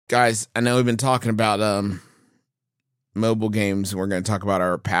Guys, I know we've been talking about mobile games, and we're going to talk about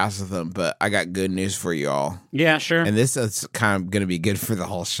our past with them, but I got good news for you all. Yeah, sure. And this is kind of going to be good for the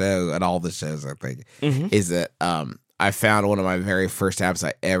whole show and all the shows, I think, is that I found one of my very first apps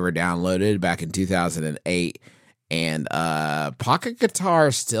I ever downloaded back in 2008, and Pocket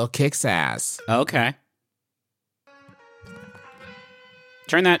Guitar still kicks ass. Okay.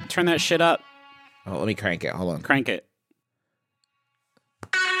 Turn that shit up. Oh, let me crank it. Hold on. Crank it.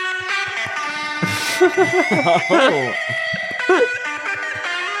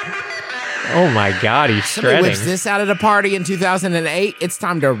 Oh my God, he's Somebody shredding. whips this out at a party in 2008. It's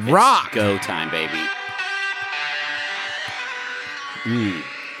time to rock. Go time, baby.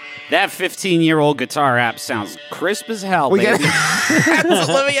 That 15-year-old guitar app sounds crisp as hell, baby.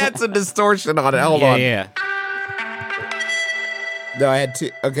 Let me add some distortion on it. Hold on. Yeah. No, I had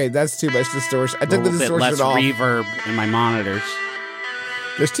too. Okay, that's too much distortion. I took the distortion less off. reverb in my monitors.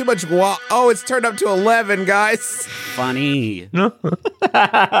 There's too much. Oh, it's turned up to 11, guys. Funny.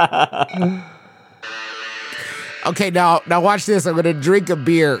 Okay, now watch this. I'm gonna drink a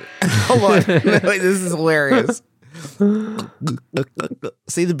beer. Hold on. This is hilarious.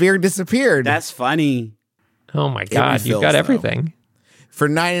 See, the beer disappeared. That's funny. Oh my God, you've got everything. For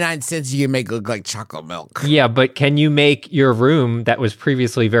 99 cents, you can make it look like chocolate milk. Yeah, but can you make your room that was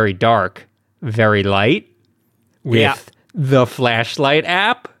previously very dark very light with the flashlight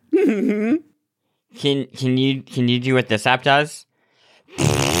app? Can you do what this app does?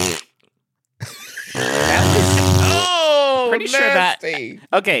 Oh, Pretty sure that.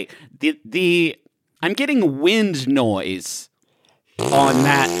 Okay, the I'm getting wind noise on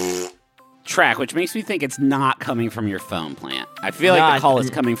that track, which makes me think it's not coming from your phone plant. I feel like the call is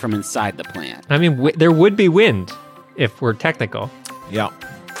coming from inside the plant. I mean, there would be wind if we're technical. Yeah.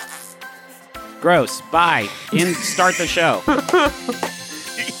 Gross. Bye. Start the show.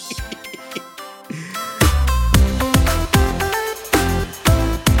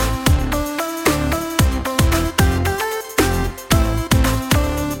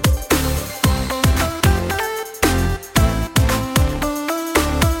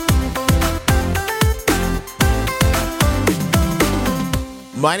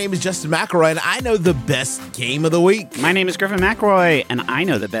 My name is Justin McElroy, and I know the best game of the week. My name is Griffin McElroy, and I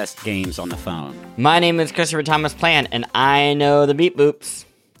know the best games on the phone. My name is Christopher Thomas Plant, and I know the beep boops.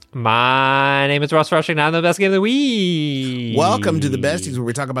 My name is Ross Rushing, and I'm the best game of the week. Welcome to the Besties, where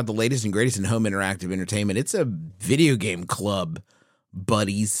we talk about the latest and greatest in home interactive entertainment. It's a video game club,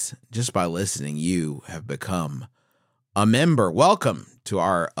 buddies. Just by listening, you have become a member. Welcome to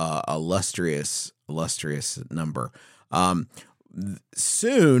our illustrious number.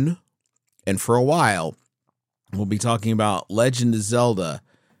 Soon, and for a while, we'll be talking about Legend of Zelda.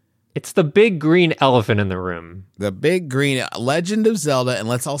 It's the big green elephant in the room. The big green Legend of Zelda, and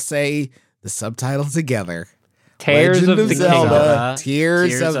let's all say the subtitle together. Tears Legend of the Zelda, Kingdom.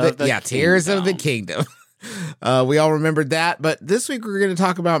 Tears of the Kingdom. We all remembered that, but this week we're going to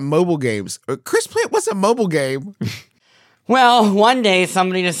talk about mobile games. Chris Plant, what's a mobile game? Well, one day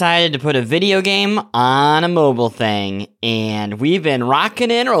somebody decided to put a video game on a mobile thing, and we've been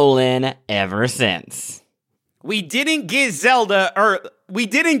rocking and rolling ever since. We didn't get Zelda, or we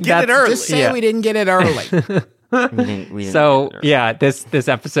didn't get it early. Just say we didn't get it early. We didn't So, get it early. yeah, this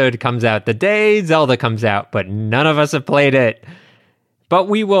episode comes out the day Zelda comes out, but none of us have played it. But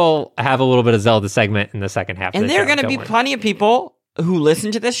we will have a little bit of Zelda segment in the second half And of the there show. are going to be plenty of people who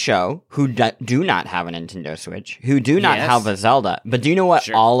listen to this show who do not have a Nintendo Switch, who do not have a Zelda. But do you know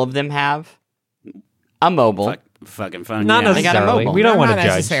what all of them have? A mobile. Fucking phone. Not They got a necessarily. mobile. We don't want to Not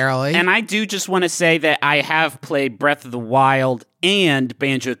judge. necessarily. And I do just want to say that I have played Breath of the Wild and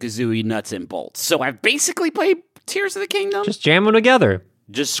Banjo-Kazooie Nuts and Bolts. So I've basically played Tears of the Kingdom. Just jam them together.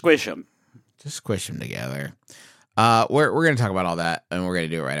 Just squish them. Just squish them together. We're going to talk about all that, and we're going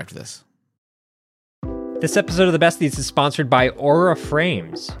to do it right after this. This episode of The Besties is sponsored by Aura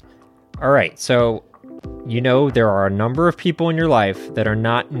Frames. All right, so there are a number of people in your life that are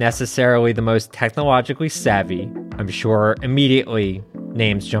not necessarily the most technologically savvy. I'm sure immediately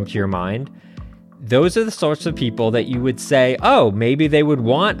names jump to your mind. Those are the sorts of people that you would say, oh, maybe they would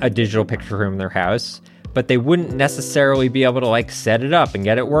want a digital picture room in their house, but they wouldn't necessarily be able to set it up and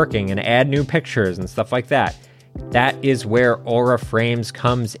get it working and add new pictures and stuff like that. That is where Aura Frames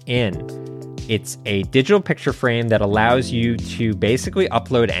comes in. It's a digital picture frame that allows you to basically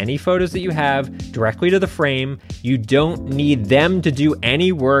upload any photos that you have directly to the frame. You don't need them to do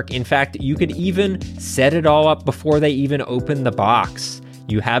any work. In fact, you could even set it all up before they even open the box.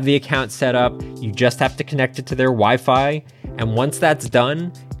 You have the account set up. You just have to connect it to their Wi-Fi, And once that's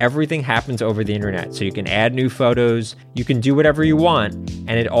done, everything happens over the internet. So you can add new photos, you can do whatever you want,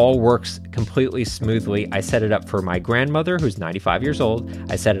 and it all works completely smoothly. I set it up for my grandmother, who's 95 years old.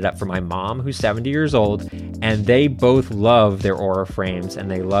 I set it up for my mom, who's 70 years old. And they both love their Aura frames, and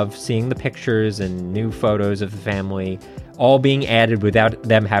they love seeing the pictures and new photos of the family all being added without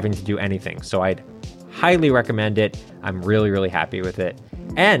them having to do anything. So I'd highly recommend it. I'm really, really happy with it.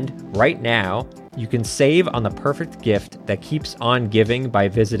 And right now, you can save on the perfect gift that keeps on giving by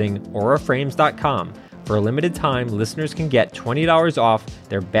visiting auraframes.com. For a limited time, listeners can get $20 off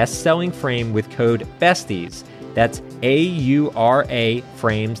their best-selling frame with code BESTIES. That's AURA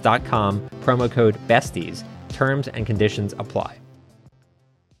frames.com, promo code BESTIES. Terms and conditions apply.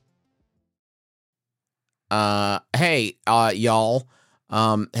 Hey, y'all.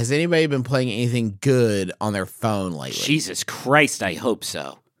 Has anybody been playing anything good on their phone lately? Jesus Christ, I hope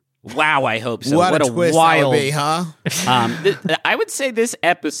so. Wow, I hope so. What a twist wild, that would be, huh? I would say this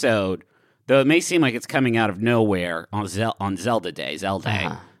episode, though it may seem like it's coming out of nowhere on Zelda Day,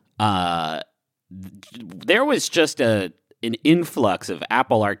 there was just an influx of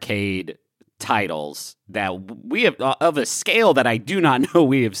Apple Arcade titles that we have of a scale that I do not know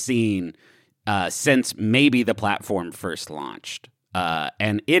we have seen since maybe the platform first launched.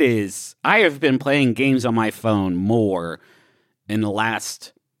 And I have been playing games on my phone more in the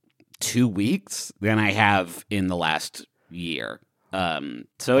last 2 weeks than I have in the last year.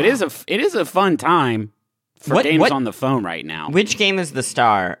 So it is a fun time for games on the phone right now. Which game is the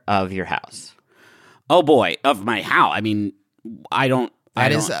star of your house? Oh boy, of my house. I mean,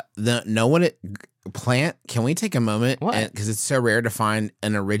 Plant, can we take a moment? What? Because it's so rare to find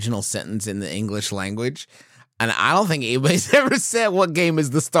an original sentence in the English language. And I don't think anybody's ever said what game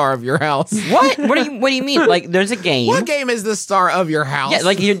is the star of your house. What? What do you mean? Like, there's a game. What game is the star of your house? Yeah,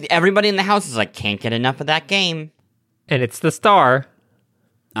 like everybody in the house is like, can't get enough of that game. And it's the star.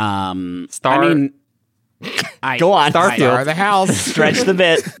 Star. I mean, go on. Star of the house. Stretch the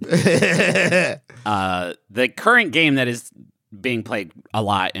bit. The current game that is being played a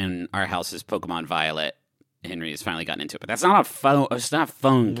lot in our house is Pokemon Violet. Henry has finally gotten into it, but that's not a phone. It's not a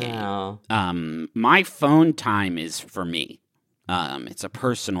phone game. No. My phone time is for me. It's a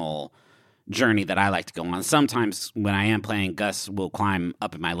personal journey that I like to go on. Sometimes when I am playing, Gus will climb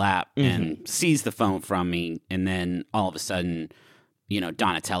up in my lap and seize the phone from me, and then all of a sudden,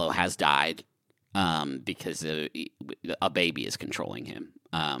 Donatello has died because a baby is controlling him.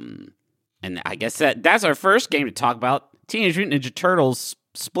 And I guess that's our first game to talk about. Teenage Mutant Ninja Turtles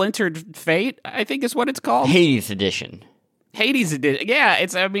Splintered Fate, I think is what it's called. Hades Edition. Yeah,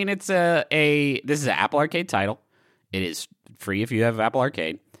 this is an Apple Arcade title. It is free if you have Apple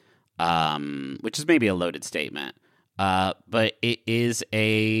Arcade, which is maybe a loaded statement. But it is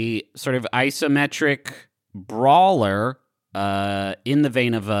a sort of isometric brawler in the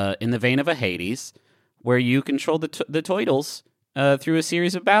vein of a Hades, where you control the Toidles through a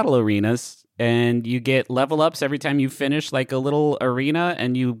series of battle arenas. And you get level ups every time you finish like a little arena,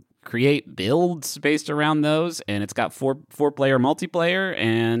 and you create builds based around those. And it's got four player multiplayer,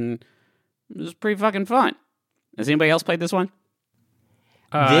 and it was pretty fucking fun. Has anybody else played this one?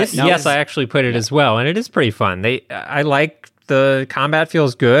 Yes, I actually played it as well, and it is pretty fun. I like the combat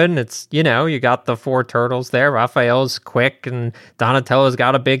feels good, and it's you got the 4 turtles there. Raphael's quick, and Donatello's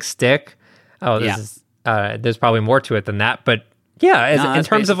got a big stick. There's probably more to it than that, but. Yeah, in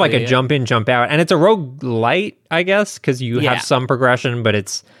terms of like a jump in, jump out. And it's a roguelite, I guess, because you have some progression, but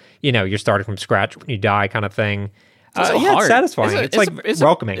it's, you're starting from scratch when you die kind of thing. It's satisfying. It's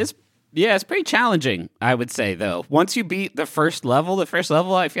welcoming. It's pretty challenging, I would say, though. Once you beat the first level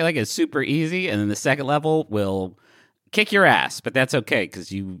I feel like is super easy, and then the second level will kick your ass, but that's okay,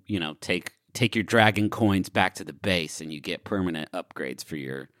 because you take your dragon coins back to the base, and you get permanent upgrades for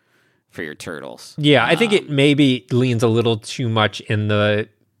your turtles. Yeah, I think it maybe leans a little too much in the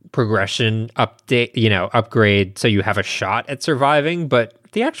progression upgrade, so you have a shot at surviving, but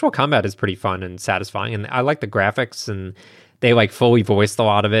the actual combat is pretty fun and satisfying, and I like the graphics, and they like fully voiced a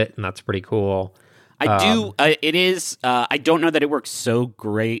lot of it, and that's pretty cool. It is, I don't know that it works so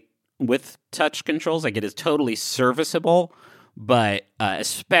great with touch controls, like it is totally serviceable, but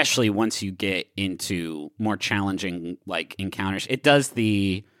especially once you get into more challenging like encounters, it does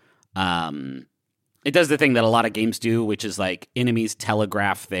the thing that a lot of games do, which is like enemies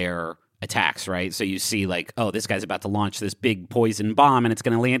telegraph their attacks, right? So you see like, oh, this guy's about to launch this big poison bomb and it's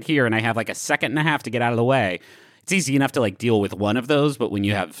going to land here, and I have like a second and a half to get out of the way. It's easy enough to like deal with one of those, but when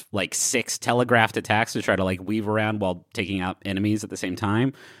you have like 6 telegraphed attacks to try to like weave around while taking out enemies at the same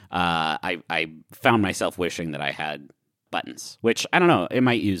time, I found myself wishing that I had buttons, which I don't know, it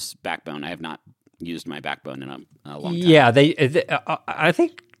might use Backbone. I have not used my backbone in a long time. Yeah, I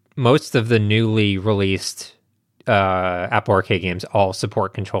think most of the newly released Apple Arcade games all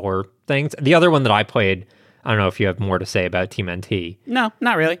support controller things. The other one that I played, I don't know if you have more to say about Team NT. No,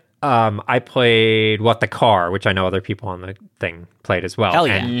 not really. I played What the Car, which I know other people on the thing played as well. Hell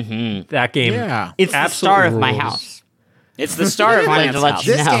yeah. And that game, it's the star of my house. It's the star of Plant's house.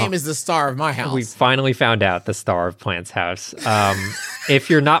 This game is the star of my house. We finally found out the star of Plant's house. If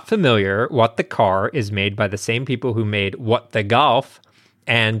you're not familiar, What the Car is made by the same people who made What the Golf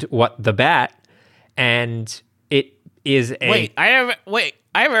and What the Bat, and it is a... Wait, I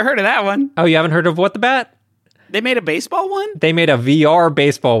haven't heard of that one. Oh, you haven't heard of What the Bat? They made a baseball one? They made a VR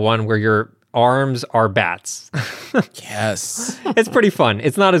baseball one where your arms are bats. Yes. It's pretty fun.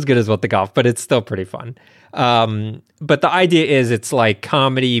 It's not as good as What the Golf, but it's still pretty fun. But the idea is it's like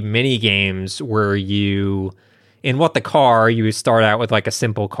comedy mini games where in What the Car, you start out with like a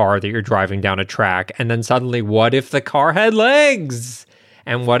simple car that you're driving down a track, and then suddenly, what if the car had legs?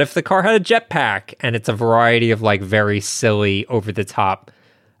 And what if the car had a jetpack? And it's a variety of like very silly, over the top,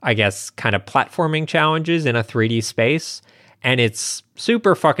 I guess, kind of platforming challenges in a 3D space. And it's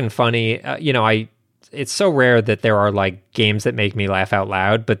super fucking funny. It's so rare that there are like games that make me laugh out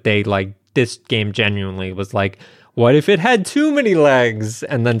loud, but this game genuinely was like, what if it had too many legs?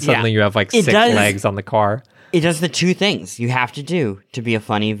 And then suddenly you have like six legs on the car. It does the two things you have to do to be a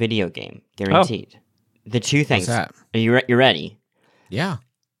funny video game, guaranteed. The two things. What's that? Are you ready? Yeah.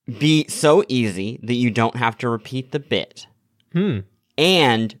 Be so easy that you don't have to repeat the bit.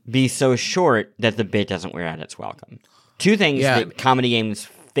 And be so short that the bit doesn't wear out its welcome. Two things that comedy games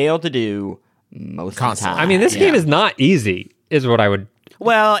fail to do most of the time. I mean, this game is not easy, is what I would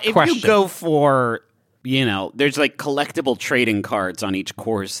question. You go for, there's like collectible trading cards on each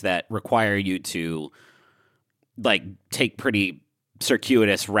course that require you to like take pretty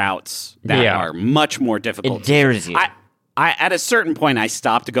circuitous routes that are much more difficult. It dares you. I at a certain point I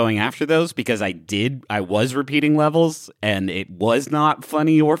stopped going after those because I was repeating levels and it was not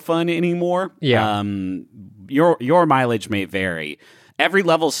funny or fun anymore. Yeah. Your mileage may vary. Every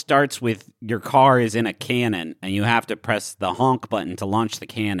level starts with your car is in a cannon and you have to press the honk button to launch the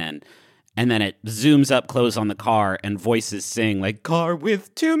cannon, and then it zooms up close on the car and voices sing like "car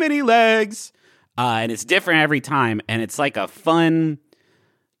with too many legs," and it's different every time, and it's like a fun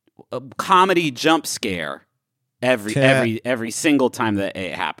comedy jump scare. Every single time that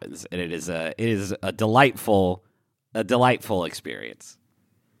it happens, and it is a delightful experience.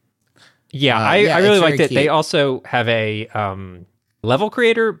 Yeah, I really liked it. Cute. They also have a level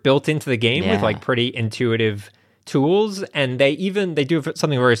creator built into the game with like pretty intuitive tools, and they do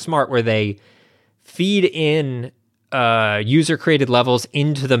something very smart where they feed in user created levels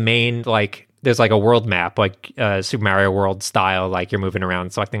into the main, like there's like a world map, like Super Mario World style, like you're moving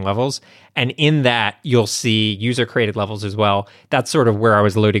around selecting levels. And in that, you'll see user-created levels as well. That's sort of where I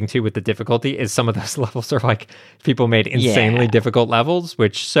was alluding to with the difficulty, is some of those levels are like people made insanely difficult levels,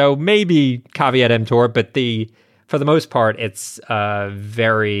 so maybe caveat emptor, but for the most part, it's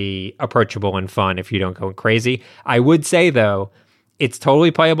very approachable and fun if you don't go crazy. I would say, though, it's totally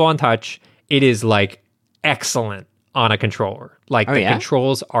playable on touch. It is like excellent on a controller. Like the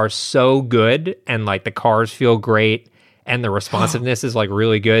controls are so good, and like the cars feel great, and the responsiveness is like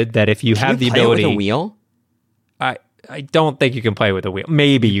really good, that if you have the ability with a wheel, I don't think you can play with a wheel.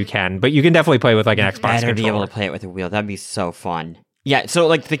 Maybe you can, but you can definitely play with like an Xbox controller. Be able to play it with a wheel. That'd be so fun. Yeah, so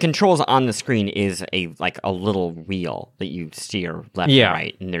like the controls on the screen is a little wheel that you steer left and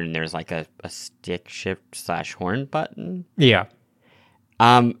right, and then there's like a stick shift / horn button. Yeah.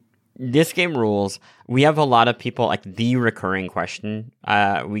 This game rules. We have a lot of people, like the recurring question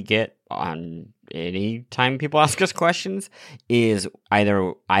we get on any time people ask us questions is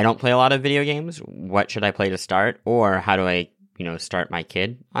either I don't play a lot of video games, what should I play to start? Or how do I, start my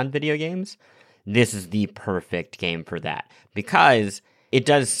kid on video games? This is the perfect game for that because it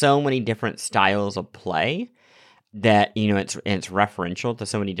does so many different styles of play that, it's referential to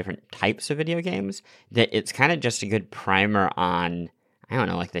so many different types of video games that it's kind of just a good primer on, I don't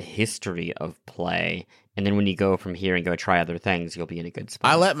know, like the history of play. And then when you go from here and go try other things, you'll be in a good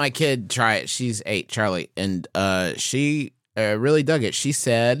spot. I let my kid try it. She's 8, Charlie, and she really dug it. She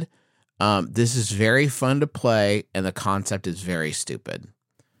said, this is very fun to play, and the concept is very stupid.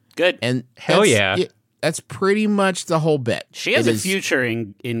 Good. And hell yeah. That's pretty much the whole bit. She has a future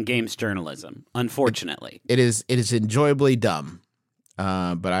in games journalism, unfortunately. It is enjoyably dumb,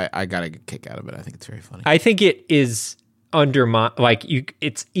 but I got a kick out of it. I think it's very funny. I think it is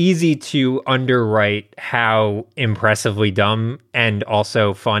it's easy to underwrite how impressively dumb and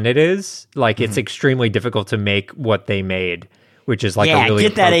also fun it is. Like it's extremely difficult to make what they made which is like a yeah, really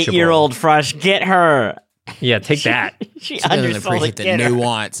get that approachable- 8-year-old Frush, get her. Yeah, take that. She Doesn't undersold appreciate it. the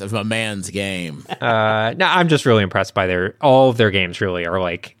nuance of a man's game. No, I'm just really impressed by all of their games. Really are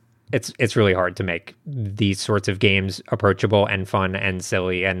like it's really hard to make these sorts of games approachable and fun and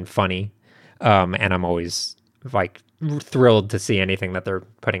silly and funny. And I'm always like thrilled to see anything that they're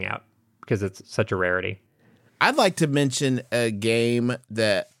putting out because it's such a rarity. I'd like to mention a game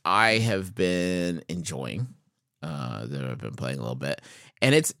that I have been enjoying, that I've been playing a little bit.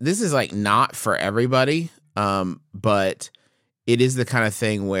 And this is like not for everybody, but it is the kind of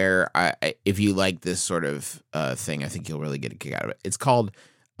thing where if you like this sort of thing, I think you'll really get a kick out of it. It's called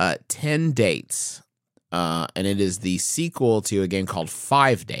 10 Dates, and it is the sequel to a game called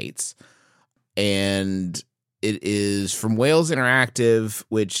 5 Dates. And it is from Wales Interactive,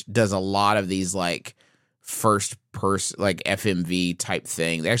 which does a lot of these like first person, like FMV type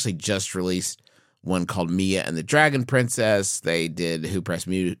thing. They actually just released one called Mia and the Dragon Princess. They did Who Pressed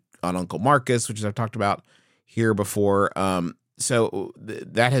Mute on Uncle Marcus, which I've talked about here before. So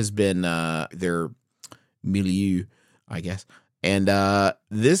that has been their milieu, I guess. And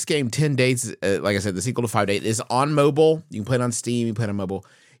this game, 10 Dates, like I said, the sequel to 5 Dates, is on mobile. You can play it on Steam. You can play it on mobile.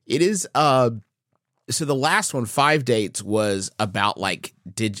 It is so the last one, 5 Dates, was about like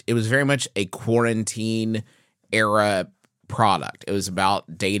it was very much a quarantine era product. It was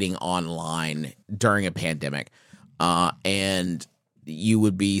about dating online during a pandemic, and you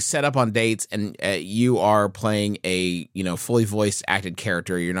would be set up on dates, and you are playing a fully voice acted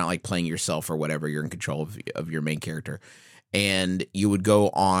character. You're not like playing yourself or whatever. You're in control of your main character, and you would go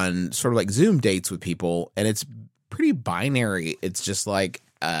on sort of like Zoom dates with people, and it's pretty binary. It's just like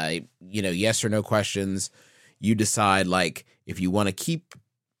yes or no questions. You decide like if you want to keep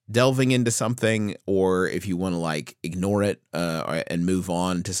delving into something or if you want to like ignore it and move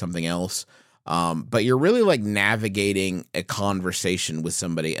on to something else. But you're really like navigating a conversation with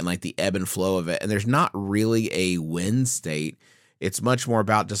somebody and like the ebb and flow of it. And there's not really a win state. It's much more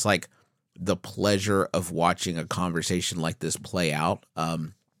about just like the pleasure of watching a conversation like this play out.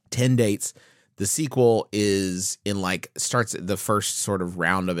 10 Dates. The sequel is starts the first sort of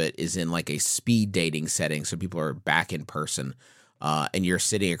round of it is in like a speed dating setting. So people are back in person, and you're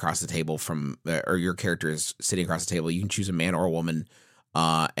sitting across the table or your character is sitting across the table. You can choose a man or a woman,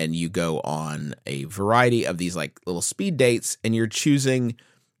 and you go on a variety of these like little speed dates, and you're choosing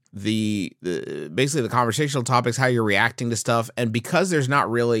basically the conversational topics, how you're reacting to stuff. And because there's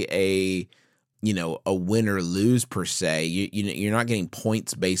not really a win or lose per se, you're not getting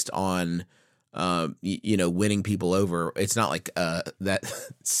points based on winning people over. It's not like that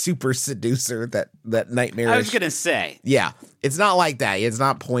super seducer, that nightmarish. I was gonna say, yeah, it's not like that. It's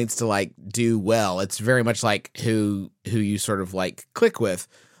not points to like do well. It's very much like who you sort of like click with.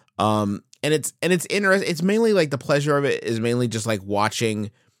 And it's interesting. It's mainly like the pleasure of it is mainly just like watching.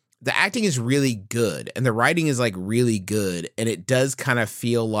 The acting is really good and the writing is like really good, and it does kind of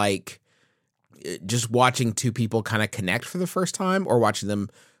feel like just watching two people kind of connect for the first time, or watching them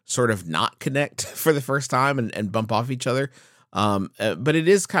sort of not connect for the first time and bump off each other. But it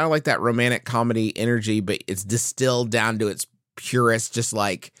is kind of like that romantic comedy energy, but it's distilled down to its purest, just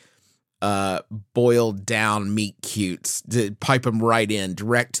like boiled down meat cutes to pipe them right in,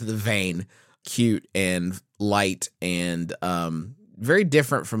 direct to the vein, cute and light, and very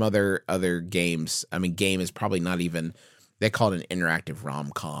different from other games. I mean, game is probably not even, they call it an interactive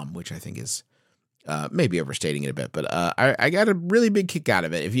rom-com, which I think is maybe overstating it a bit, but I got a really big kick out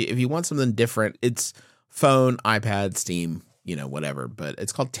of it. If you want something different, it's phone, iPad, Steam, whatever. But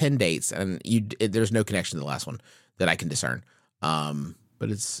it's called 10 Dates, and there's no connection to the last one that I can discern. But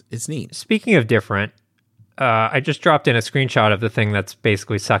it's neat. Speaking of different, I just dropped in a screenshot of the thing that's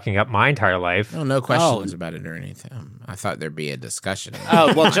basically sucking up my entire life. Oh, no questions about it or anything. I thought there'd be a discussion.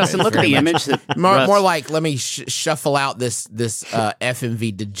 Oh, well, Justin, look at the image. More like, let me shuffle out this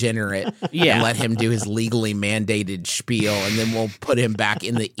FMV degenerate and let him do his legally mandated spiel, and then we'll put him back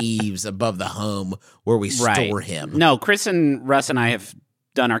in the eaves above the home where we store him. No, Chris and Russ and I have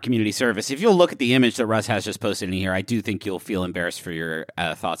done our community service. If you'll look at the image that Russ has just posted in here, I do think you'll feel embarrassed for your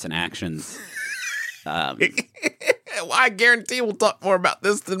thoughts and actions. Well, I guarantee we'll talk more about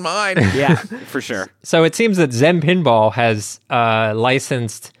this than mine. Yeah, for sure. So it seems that Zen Pinball has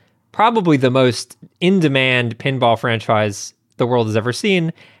licensed probably the most in-demand pinball franchise the world has ever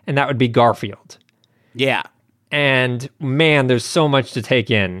seen, and that would be Garfield. Yeah. And man, there's so much to take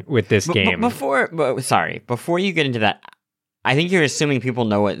in with this game. Before you get into that, I think you're assuming people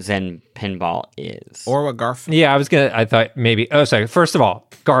know what Zen Pinball is. Or what Garfield. Yeah, I thought maybe. Oh, sorry. First of all,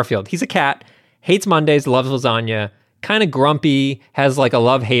 Garfield. He's a cat. Hates Mondays, loves lasagna, kind of grumpy, has like a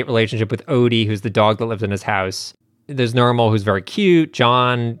love-hate relationship with Odie, who's the dog that lives in his house. there's Normal, who's very cute.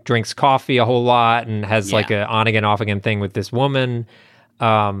 John drinks coffee a whole lot and has like a on again, off again thing with this woman.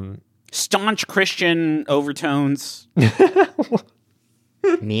 Staunch Christian overtones.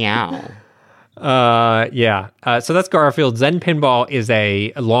 Meow. So that's Garfield. Zen Pinball is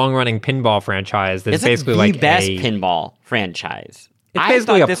a long-running pinball franchise that's basically like the the best pinball franchise. It's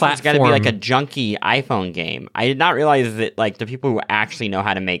basically I thought this platform. was going to be like a junky iPhone game. I did not realize that like the people who actually know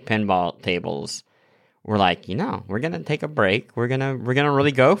how to make pinball tables were like, we're going to take a break. We're going to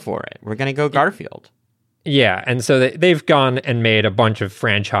really go for it. We're going to go Garfield. Yeah, and so they've gone and made a bunch of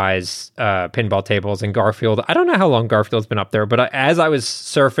franchise pinball tables, and Garfield, I don't know how long Garfield's been up there, but as I was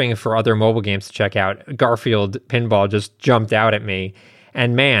surfing for other mobile games to check out, Garfield Pinball just jumped out at me,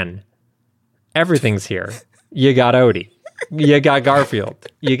 and man, everything's here. You got Odie. You got Garfield.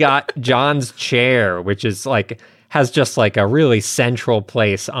 You got John's chair, which is has just like a really central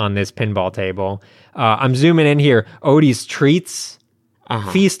place on this pinball table. I'm zooming in here. Odie's treats,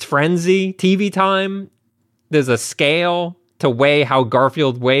 Feast Frenzy, TV Time. There's a scale to weigh how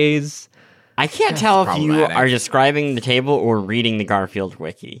Garfield weighs. I can't tell if you are describing the table or reading the Garfield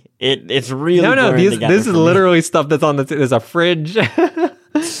wiki. It's really this is literally stuff that's on there's a fridge.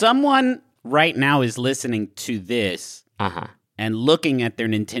 Someone right now is listening to this and looking at their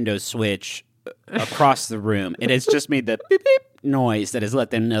Nintendo Switch across the room. It has just made the beep beep noise that has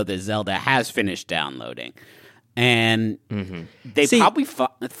let them know that Zelda has finished downloading. And they probably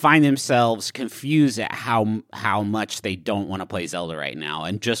find themselves confused at how much they don't want to play Zelda right now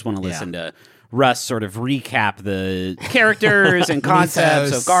and just want to listen to Russ sort of recap the characters and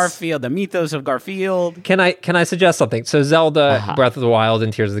concepts of Garfield, the mythos of Garfield. Can I suggest something? So Zelda, Breath of the Wild,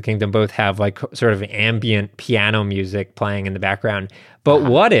 and Tears of the Kingdom both have like sort of ambient piano music playing in the background. But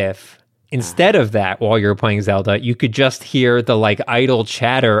what if instead of that, while you're playing Zelda, you could just hear the like idle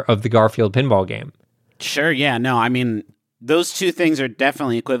chatter of the Garfield pinball game? Sure, yeah. No, I mean, those two things are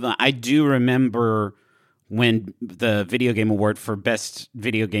definitely equivalent. I do remember when the Video Game Award for Best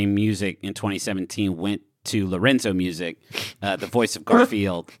Video Game Music in 2017 went to Lorenzo Music, the voice of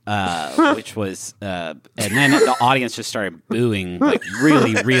Garfield, which was... and then the audience just started booing, like,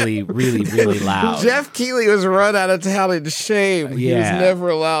 really, really, really, really loud. Jeff Keighley was run out of town in shame. He was never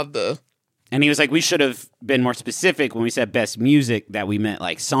allowed to... And he was like, we should have been more specific when we said best music, that we meant,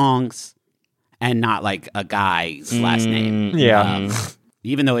 like, songs. And not like a guy's last name. Yeah.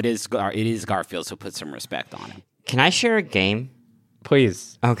 Even though it is Garfield, so put some respect on him. Can I share a game?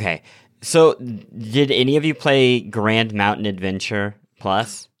 Please. Okay. So, did any of you play Grand Mountain Adventure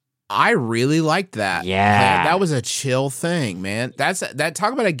Plus? I really liked that. Yeah. That was a chill thing, man.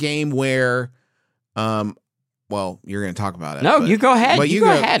 Talk about a game where, well, you're going to talk about it. No, you go ahead. You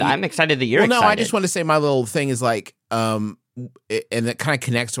go ahead. I'm excited that you're excited. No, I just want to say my little thing is like, and that kind of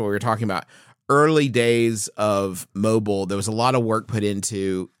connects to what we were talking about. Early days of mobile, there was a lot of work put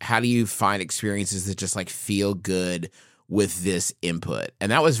into how do you find experiences that just like feel good with this input,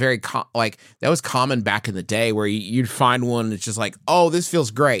 and that was very that was common back in the day where you'd find one that's just like, oh, this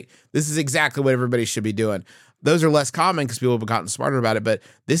feels great. This is exactly what everybody should be doing. Those are less common because people have gotten smarter about it, but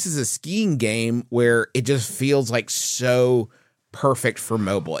this is a skiing game where it just feels like so perfect for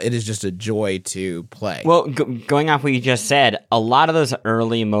mobile. It is just a joy to play. Well, going off what you just said, a lot of those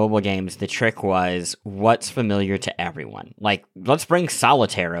early mobile games, the trick was what's familiar to everyone. Like, let's bring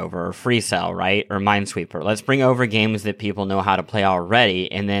Solitaire over, or Free Cell, right? Or Minesweeper. Let's bring over games that people know how to play already,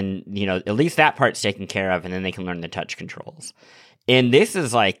 and then, at least that part's taken care of, and then they can learn the touch controls. And this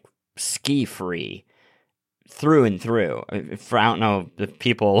is like ski-free. Through and through. I don't know if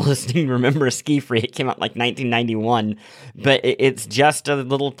people listening remember Ski Free. It came out like 1991, but it's just a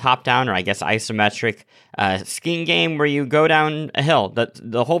little top-down, or I guess isometric skiing game where you go down a hill.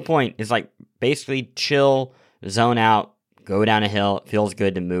 The whole point is like basically chill, zone out, go down a hill. It feels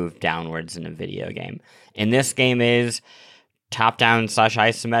good to move downwards in a video game. And this game is top-down /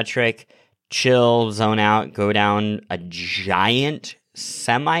 isometric, chill, zone out, go down a giant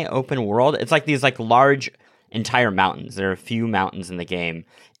semi-open world. It's like these like large entire mountains. There are a few mountains in the game,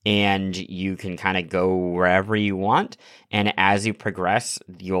 and you can kind of go wherever you want. And as you progress,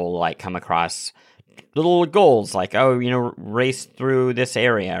 you'll like come across little goals like, race through this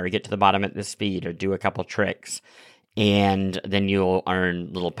area, or get to the bottom at this speed, or do a couple tricks. And then you'll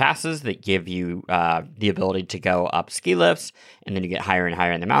earn little passes that give you the ability to go up ski lifts, and then you get higher and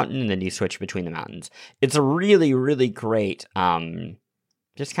higher in the mountain, and then you switch between the mountains. It's a really, really great,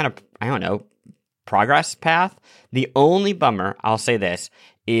 just kind of, progress path. The only bummer, I'll say this,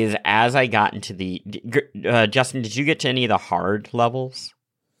 is as I got into the... Justin, did you get to any of the hard levels?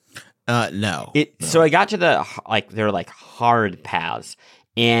 No. So I got to they're like hard paths.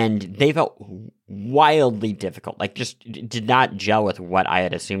 and they felt wildly difficult. Like, just did not gel with what I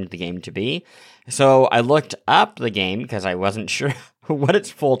had assumed the game to be. So I looked up the game because I wasn't sure what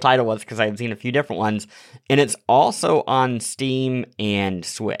its full title was because I had seen a few different ones, and it's also on Steam and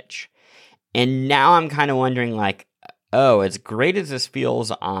Switch. And now I'm kind of wondering, like, oh, as great as this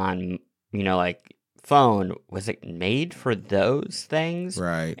feels on, like, phone, was it made for those things?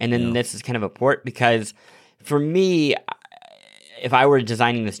 Right. And then this is kind of a port, because for me, if I were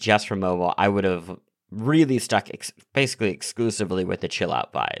designing this just for mobile, I would have really stuck basically exclusively with the chill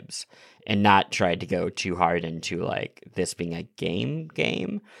out vibes and not tried to go too hard into like this being a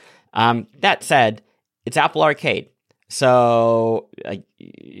game. That said, it's Apple Arcade. So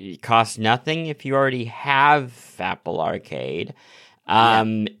it costs nothing if you already have Apple Arcade.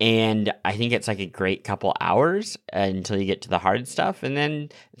 And I think it's like a great couple hours until you get to the hard stuff. And then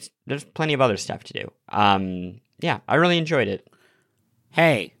there's plenty of other stuff to do. Yeah, I really enjoyed it.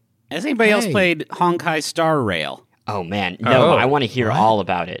 Hey, has anybody else played Honkai Star Rail? Oh, man. No, I want to hear all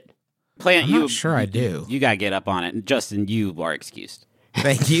about it. Plant, I'm not sure I do. You got to get up on it. And Justin, you are excused.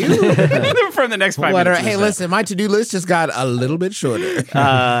 Thank you. From the next 5 minutes. Hey, listen, my to-do list just got a little bit shorter.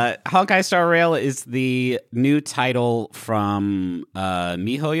 Honkai Star Rail is the new title from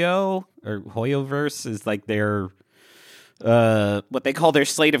MiHoYo, or HoYoverse is like their what they call their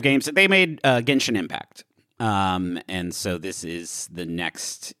slate of games. They made Genshin Impact. And so this is the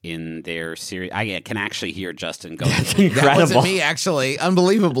next in their series. I can actually hear Justin going. That's incredible. That wasn't me, actually.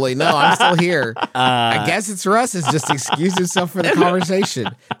 Unbelievably. No, I'm still here. I guess it's Russ has just excused himself for the conversation.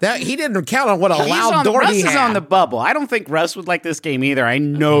 That he didn't count on what a loud door Russ he had. is on the bubble. I don't think Russ would like this game either. I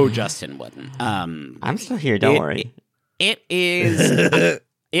know Justin wouldn't. I'm still here. Don't worry. It is.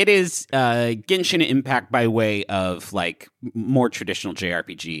 It is Genshin Impact by way of like more traditional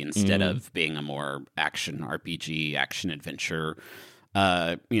JRPG instead of being a more action RPG, action adventure,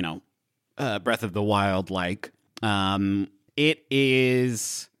 Breath of the Wild like. It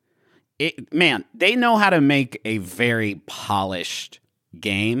is, man, they know how to make a very polished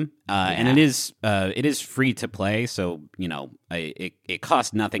game, and it is free to play. So it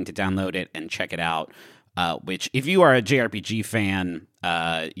costs nothing to download it and check it out. Which, if you are a JRPG fan,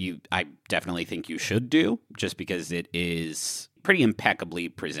 I definitely think you should do, just because it is pretty impeccably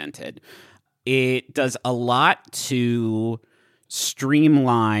presented. It does a lot to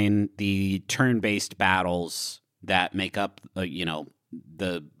streamline the turn-based battles that make up,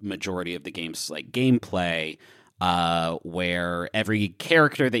 the majority of the game's like gameplay. Where every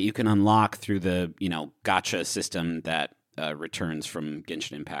character that you can unlock through the gacha system that returns from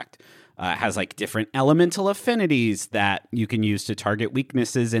Genshin Impact. Has like different elemental affinities that you can use to target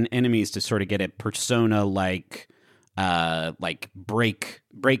weaknesses in enemies to sort of get a persona like break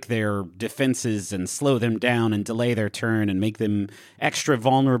their defenses and slow them down and delay their turn and make them extra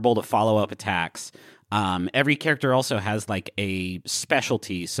vulnerable to follow up attacks. Every character also has like a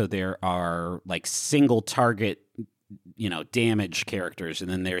specialty, so there are like single target damage characters, and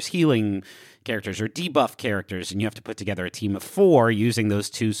then there's healing characters or debuff characters, and you have to put together a team of 4 using those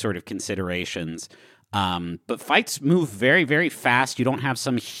two sort of considerations. But fights move very, very fast. You don't have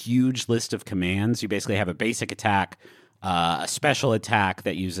some huge list of commands. You basically have a basic attack, a special attack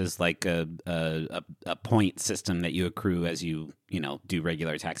that uses like a point system that you accrue as you do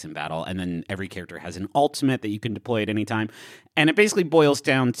regular attacks in battle, and then every character has an ultimate that you can deploy at any time. And it basically boils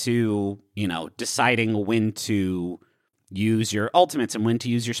down to deciding when to use your ultimates and when to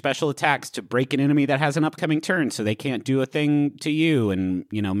use your special attacks to break an enemy that has an upcoming turn so they can't do a thing to you. And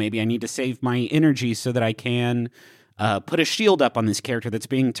maybe I need to save my energy so that I can put a shield up on this character that's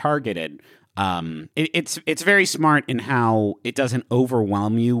being targeted. It's very smart in how it doesn't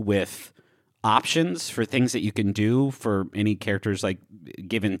overwhelm you with options for things that you can do for any character's like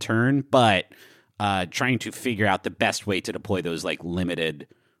given turn, but trying to figure out the best way to deploy those like limited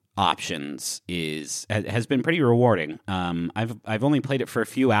options has been pretty rewarding. I've only played it for a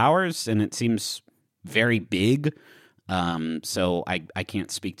few hours and it seems very big. So I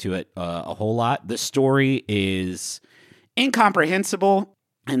can't speak to it a whole lot. The story is incomprehensible.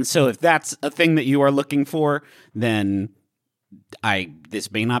 And so if that's a thing that you are looking for, then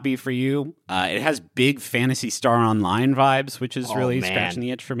this may not be for you. It has big Phantasy Star Online vibes, which is really scratching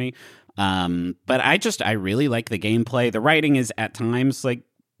the itch for me. But I really like the gameplay. The writing is at times like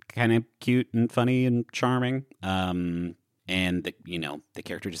kind of cute and funny and charming. And the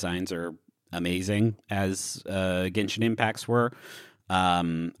character designs are amazing, as Genshin Impacts were.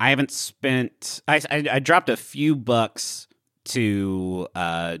 I haven't spent. I dropped a few bucks to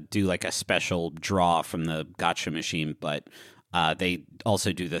do like a special draw from the gacha machine, but They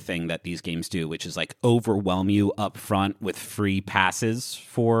also do the thing that these games do, which is like overwhelm you up front with free passes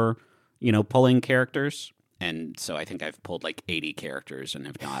for, pulling characters. And so I think I've pulled like 80 characters and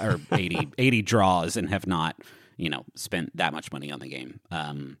have not, or 80 draws and have not, spent that much money on the game.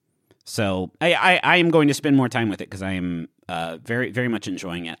 So I am going to spend more time with it because I am very, very much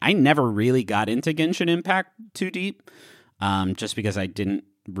enjoying it. I never really got into Genshin Impact too deep, just because I didn't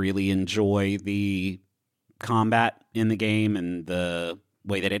really enjoy the combat in the game and the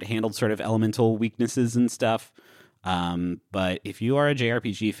way that it handled sort of elemental weaknesses and stuff. But if you are a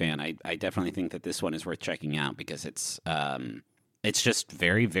JRPG fan, I definitely think that this one is worth checking out because it's just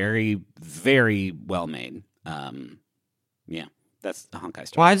very, very, very well made. Yeah, that's the Honkai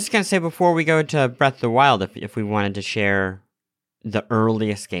story. Well, I was just going to say before we go to Breath of the Wild, if we wanted to share the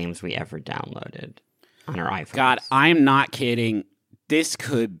earliest games we ever downloaded on our iPhones. God, I'm not kidding.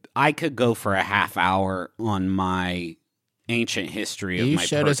 I could go for a half hour on my ancient history of my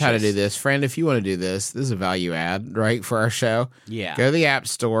purchase. You showed us how to do this. Friend, if you want to do this is a value add, right, for our show. Yeah. Go to the App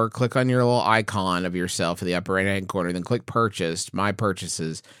Store, click on your little icon of yourself in the upper right-hand corner, then click Purchased, My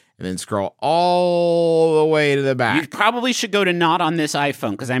Purchases, and then scroll all the way to the back. You probably should go to Not on This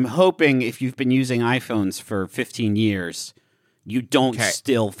iPhone, because I'm hoping if you've been using iPhones for 15 years, you don't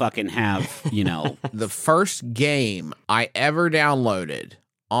still fucking have, The first game I ever downloaded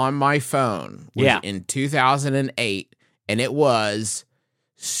on my phone was in 2008, and it was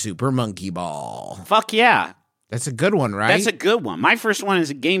Super Monkey Ball. Fuck yeah. That's a good one, right? That's a good one. My first one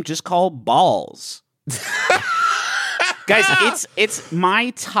is a game just called Balls. Guys, it's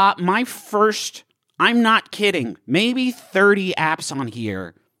my first, I'm not kidding, maybe 30 apps on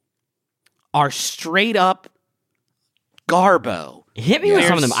here are straight up Garbo. Hit me with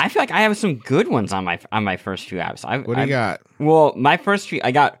some of them. I feel like I have some good ones on my first few apps. What do you got? Well, my first few,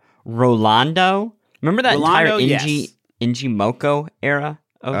 I got Rolando. Remember that entire Inji-Moko era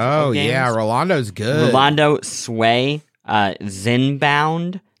of games? Yeah, Rolando's good. Rolando, Sway,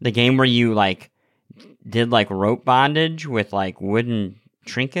 Zenbound, the game where you did rope bondage with wooden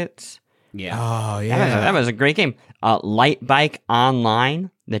trinkets. Yeah. Oh, yeah. That was a great game. Light Bike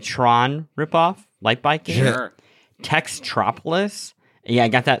Online, the Tron ripoff Light Bike game. Sure. Textropolis. Yeah, I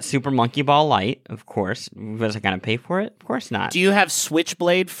got that Super Monkey Ball Lite, of course. Was I going to pay for it? Of course not. Do you have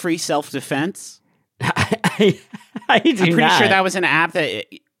Switchblade Free Self-Defense? I do I'm pretty not. sure that was an app that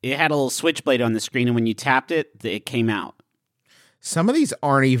it had a little switchblade on the screen, and when you tapped it, it came out. Some of these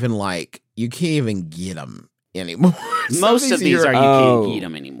aren't even you can't even get them anymore. Most of these are you can't get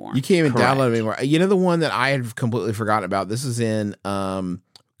them anymore. You can't even download them anymore. You know the one that I had completely forgotten about? This is in,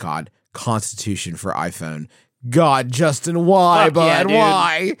 Constitution for iPhone. God, Justin, why, Fuck bud? yeah,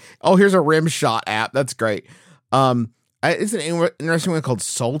 why? Oh, here's a rim shot app. That's great. It's an interesting one called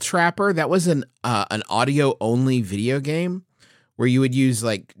Soul Trapper. That was an audio only video game where you would use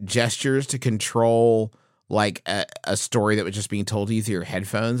gestures to control a story that was just being told to you through your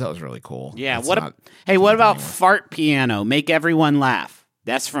headphones. That was really cool. Yeah. What about Fart Piano? Make everyone laugh.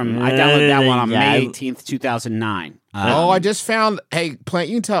 That's from I downloaded that one on May 18th, 2009. I just found. Hey, Plant,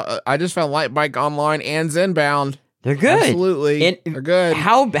 you can tell. I just found Light Bike Online and Zenbound. They're good. Absolutely, they're good.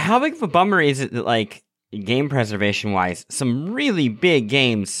 How big of a bummer is it that game preservation wise, some really big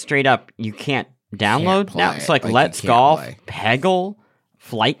games straight up you can't download now? It's Let's Golf, Peggle,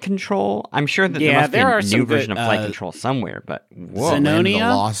 Flight Control. I'm sure that there must be a new version of Flight Control somewhere, but whoa.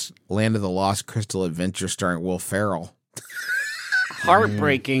 Zenonia? Land of the Lost Crystal Adventure starring Will Ferrell.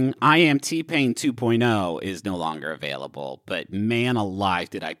 Heartbreaking. I Am T-Pain 2.0 is no longer available, but man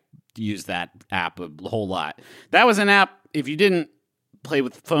alive, did I use that app a whole lot. That was an app, if you didn't play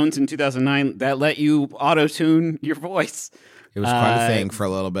with phones in 2009, that let you auto-tune your voice. It was quite a thing for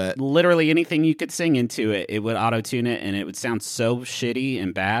a little bit. Literally anything you could sing into it, it would auto-tune it, and it would sound so shitty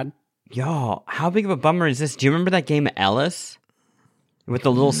and bad. Yo, how big of a bummer is this? Do you remember that game Ellis? With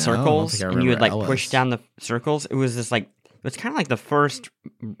the little circles, and you would push down the circles? It was this it's kind of like the first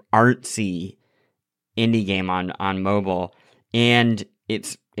artsy indie game on mobile, and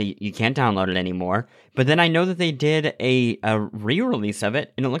you can't download it anymore. But then I know that they did a re-release of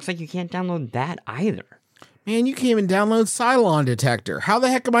it, and it looks like you can't download that either. Man, you can't even download Cylon Detector. How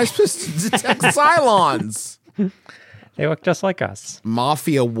the heck am I supposed to detect Cylons? They look just like us.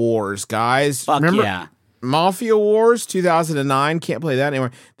 Mafia Wars, guys. Fuck remember yeah. Mafia Wars 2009? Can't play that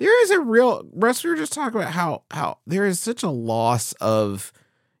anymore. There is a real... Russ, we were just talking about how there is such a loss of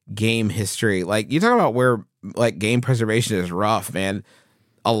game history. You talk about where game preservation is rough, man.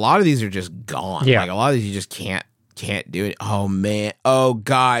 A lot of these are just gone. Yeah. A lot of these you just can't do it. Oh, man. Oh,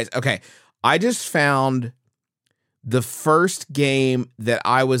 guys. Okay. I just found the first game that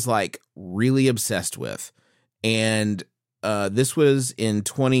I was really obsessed with. And this was in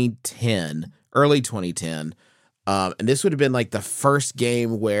 2010, early 2010. And this would have been like the first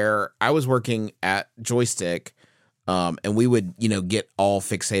game where I was working at Joystick, and we would, get all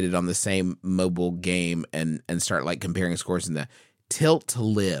fixated on the same mobile game and start like comparing scores in the Tilt to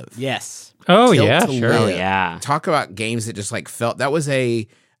Live. Yes. Oh, Tilt yeah, to sure. Live. Oh, yeah. Talk about games that just like felt, that was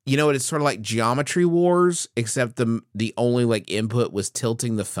it's sort of like Geometry Wars, except the only like input was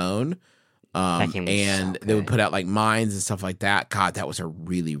tilting the phone. That game was And so they would good. put out like mines and stuff like that. God, that was a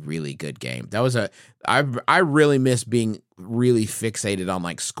really, really good game. I really miss being really fixated on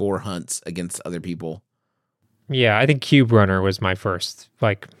like score hunts against other people. Yeah, I think Cube Runner was my first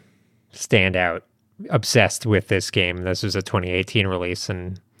like standout. Obsessed with this game. This was a 2018 release,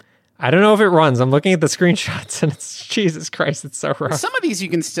 and I don't know if it runs. I'm looking at the screenshots, and it's Jesus Christ, it's so rough. Some of these you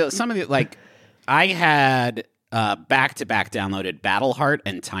can still. Some of the like, I had back to back downloaded Battleheart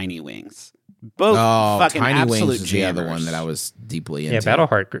and Tiny Wings. Both fucking Tiny absolute Wings was the other jammers. one that I was deeply into. Yeah,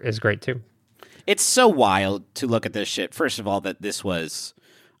 Battleheart is great too. It's so wild to look at this shit. First of all, that this was,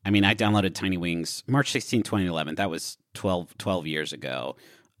 I downloaded Tiny Wings March 16, 2011. That was 12 years ago.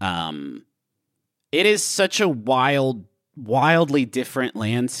 It is such a wildly different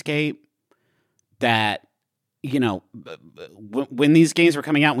landscape that, when these games were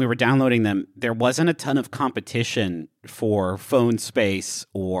coming out and we were downloading them, there wasn't a ton of competition for phone space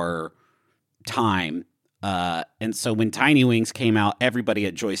or time. And so when Tiny Wings came out, everybody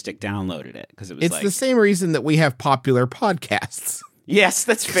at Joystick downloaded it because it was It's the same reason that we have popular podcasts. Yes,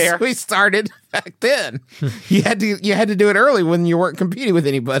 that's fair. We started back then. You had to do it early when you weren't competing with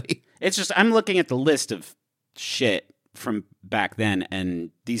anybody. It's just I'm looking at the list of shit from back then,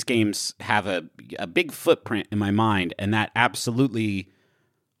 and these games have a big footprint in my mind, and that absolutely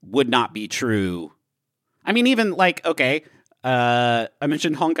would not be true. Even like, okay, I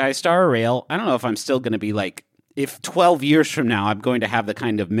mentioned Honkai Star Rail. I don't know if I'm still going to be like, if 12 years from now I'm going to have the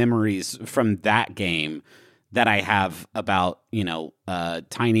kind of memories from that game that I have about,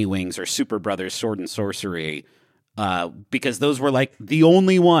 Tiny Wings or Super Brothers Sword and Sorcery, because those were like the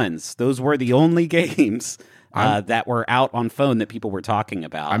only ones. Those were the only games that were out on phone that people were talking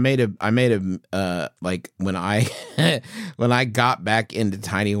about. I made a like when I when I got back into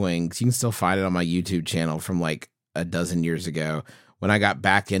Tiny Wings, you can still find it on my YouTube channel from like a dozen years ago. When I got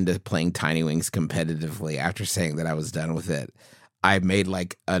back into playing Tiny Wings competitively after saying that I was done with it, I made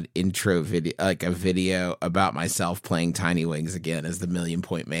like an intro video, like a video about myself playing Tiny Wings again as the Million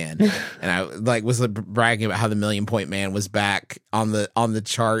Point Man, and I like was bragging about how the Million Point Man was back on the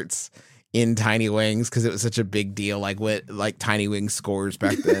charts in Tiny Wings because it was such a big deal. Like what Tiny Wings scores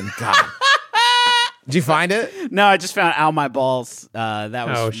back then. God, did you find it? No, I just found Ow My Balls. That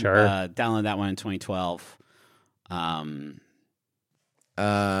was sure. Downloaded that one in 2012.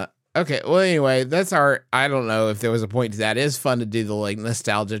 Okay, well, anyway, that's I don't know if there was a point to that. It is fun to do the like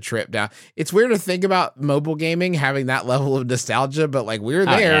nostalgia trip down. It's weird to think about mobile gaming having that level of nostalgia, but like we're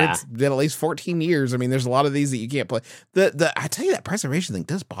there. yeah. It's been at least 14 years. There's a lot of these that you can't play. I tell you, that preservation thing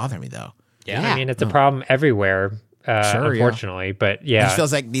does bother me though. Yeah. It's a problem everywhere, Sure, unfortunately, but It yeah. just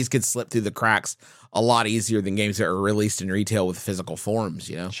feels like these could slip through the cracks a lot easier than games that are released in retail with physical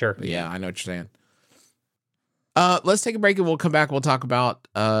forms, Sure. But yeah, I know what you're saying. Let's take a break and we'll come back. We'll talk about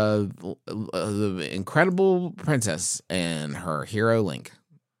the incredible princess and her hero Link.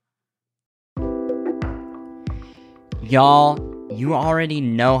 Y'all, you already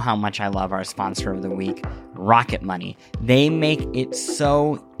know how much I love our sponsor of the week, Rocket Money. They make it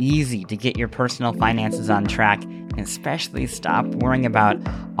so easy to get your personal finances on track, and especially stop worrying about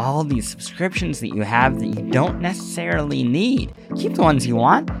all these subscriptions that you have that you don't necessarily need. Keep the ones you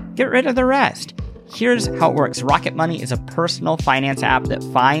want, get rid of the rest. Here's how it works. Rocket Money is a personal finance app that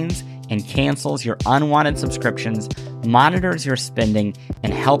finds and cancels your unwanted subscriptions, monitors your spending,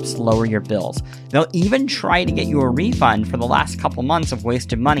 and helps lower your bills. They'll even try to get you a refund for the last couple months of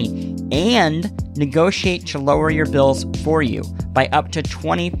wasted money and negotiate to lower your bills for you by up to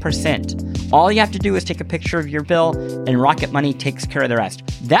 20%. All you have to do is take a picture of your bill, and Rocket Money takes care of the rest.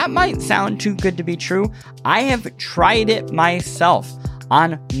 That might sound too good to be true. I have tried it myself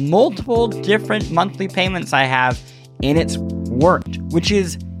on multiple different monthly payments I have, and it's worked, which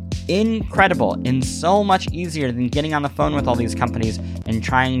is incredible and so much easier than getting on the phone with all these companies and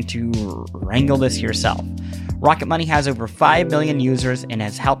trying to wrangle this yourself. Rocket Money has over 5 million users and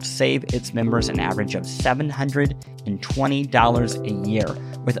has helped save its members an average of $720 a year,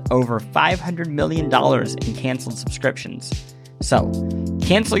 with over $500 million in canceled subscriptions. So,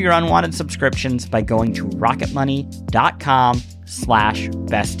 cancel your unwanted subscriptions by going to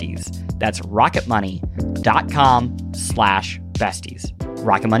rocketmoney.com/besties. That's rocketmoney.com/besties.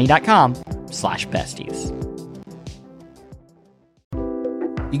 rocketmoney.com/besties.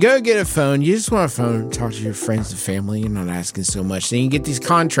 You go get a phone. You just want a phone, talk to your friends and family. You're not asking so much. Then you get these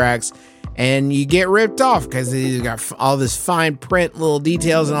contracts and you get ripped off because they got all this fine print, little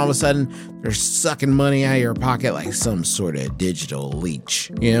details, and all of a sudden they're sucking money out of your pocket like some sort of digital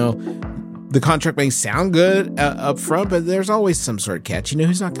leech. You know, the contract may sound good up front, but there's always some sort of catch. You know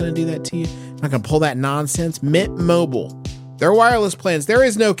who's not going to do that to you? Not going to pull that nonsense? Mint Mobile. Their wireless plans, there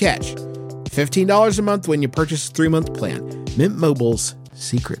is no catch. $15 a month when you purchase a 3-month plan. Mint Mobile's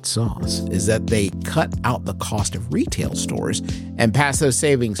secret sauce is that they cut out the cost of retail stores and pass those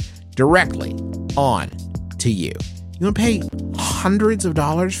savings directly on to you. You want to pay hundreds of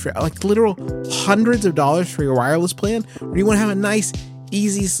dollars for, like literal hundreds of dollars for your wireless plan? Or do you want to have a nice,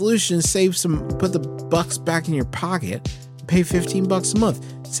 easy solution, save some, put the bucks back in your pocket, pay $15 a month?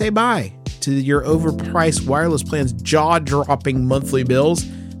 Say bye to your overpriced wireless plan's jaw-dropping monthly bills,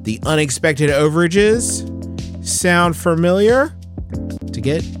 the unexpected overages. Sound familiar? To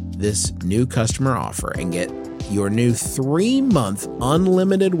get this new customer offer and get your new 3-month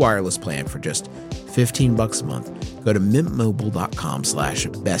unlimited wireless plan for just $15 a month, go to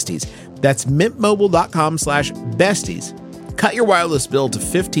mintmobile.com/besties. That's mintmobile.com/besties. Cut your wireless bill to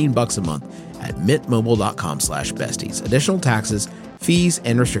 $15 a month at mintmobile.com/besties. Additional taxes, fees,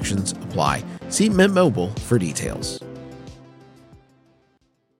 and restrictions apply. See Mint Mobile for details.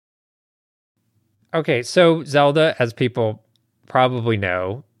 Okay, so Zelda, as people probably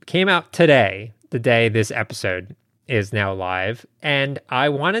know, came out today, the day this episode is now live. And I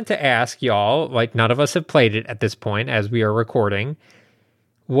wanted to ask y'all, like none of us have played it at this point as we are recording,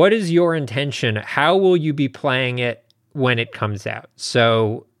 what is your intention? How will you be playing it when it comes out?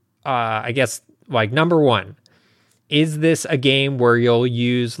 So I guess like number one, is this a game where you'll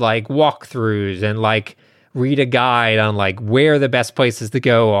use like walkthroughs and like read a guide on like where the best places to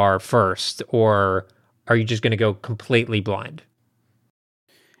go are first? Or are you just going to go completely blind?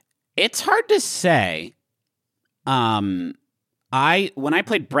 It's hard to say. When I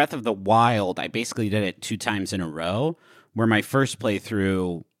played Breath of the Wild, I basically did it 2 times in a row, where my first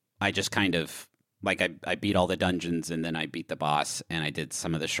playthrough, I just kind of, like, I beat all the dungeons, and then I beat the boss, and I did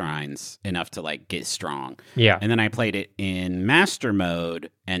some of the shrines enough to, like, get strong. Yeah. And then I played it in Master Mode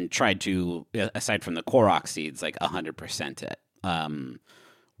and tried to, aside from the Korok seeds, like, 100% it.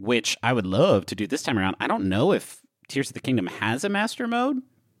 Which I would love to do this time around. I don't know if Tears of the Kingdom has a Master Mode.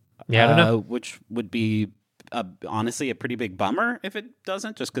 Yeah, I don't know. Which would be honestly a pretty big bummer if it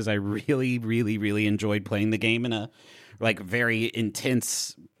doesn't, just because I really, really, really enjoyed playing the game in a like very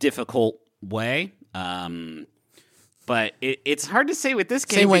intense, difficult way. But it's hard to say with this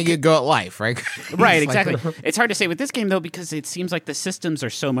game. Same way you go at life, right? Right, exactly. It's hard to say with this game, though, because it seems like the systems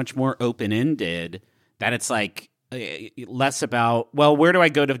are so much more open-ended that it's like less about, well, where do I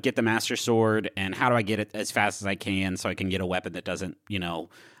go to get the Master Sword, and how do I get it as fast as I can so I can get a weapon that doesn't,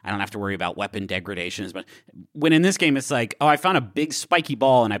 I don't have to worry about weapon degradations. But when in this game, it's like, oh, I found a big spiky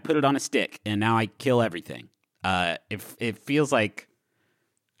ball and I put it on a stick and now I kill everything. It feels like,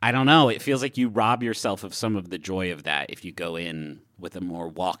 I don't know, it feels like you rob yourself of some of the joy of that if you go in with a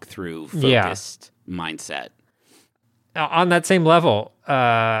more walkthrough focused mindset. On that same level,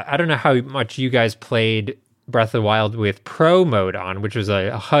 I don't know how much you guys played Breath of the Wild with Pro mode on, which was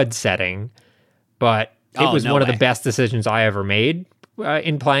a HUD setting, but it was one of the best decisions I ever made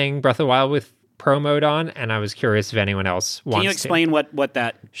in playing Breath of the Wild with Pro mode on, and I was curious if anyone else wants to. Can you explain what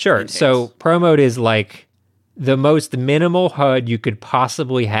that Sure. entails? So Pro mode is like the most minimal HUD you could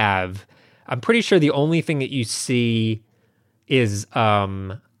possibly have. I'm pretty sure the only thing that you see is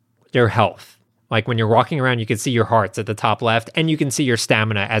their health. Like when you're walking around, you can see your hearts at the top left, and you can see your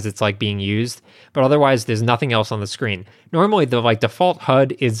stamina as it's like being used. But otherwise, there's nothing else on the screen. Normally, the like default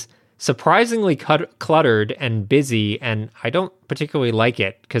HUD is surprisingly cluttered and busy, and I don't particularly like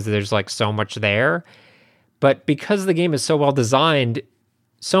it because there's like so much there. But because the game is so well designed,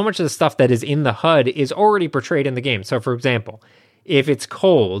 so much of the stuff that is in the HUD is already portrayed in the game. So, for example, if it's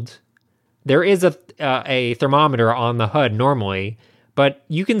cold, there is a thermometer on the HUD normally. But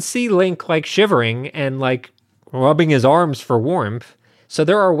you can see Link like shivering and like rubbing his arms for warmth. So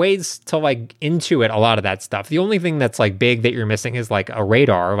there are ways to like intuit a lot of that stuff. The only thing that's like big that you're missing is like a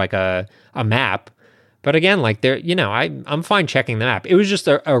radar, like a map. But again, like there, I'm fine checking the map. It was just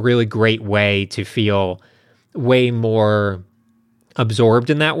a really great way to feel way more absorbed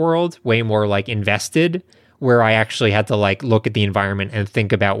in that world, way more like invested, where I actually had to like look at the environment and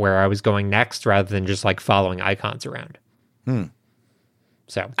think about where I was going next rather than just like following icons around.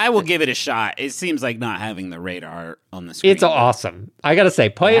 So I will give it a shot. It seems like not having the radar on the screen. It's awesome. I gotta say,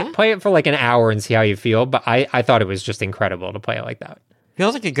 play it for like an hour and see how you feel. But I thought it was just incredible to play it like that.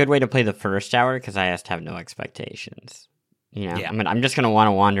 Feels like a good way to play the first hour because I just have no expectations. You know, Yeah. I mean, I'm just gonna want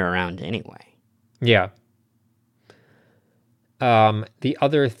to wander around anyway. Yeah. The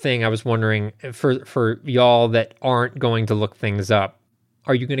other thing I was wondering for y'all that aren't going to look things up,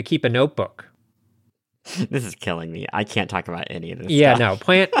 are you going to keep a notebook? This is killing me. I can't talk about any of this. Yeah, stuff. no.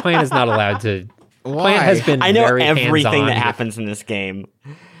 Plant is not allowed to. Why? Plant has been I know very everything hands-on that with- happens in this game.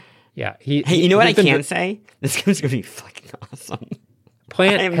 Yeah. Hey, you know what I he's been can say? This game's gonna be fucking awesome.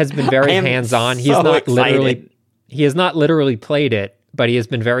 Plant has been very I am hands-on. He's so not literally. excited. He has not literally played it, but he has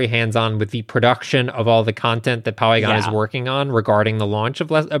been very hands-on with the production of all the content that Polygon is Yeah. working on regarding the launch of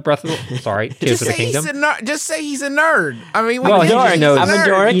Breath of the Sorry, Tears Just of the say, Kingdom. just say he's a nerd. I mean, Well, we he know just he's knows- a I'm a nerd.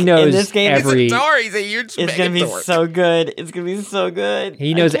 dork. He knows in this game. every- He's a dork. He's a huge It's gonna be dork. so good. It's gonna be so good.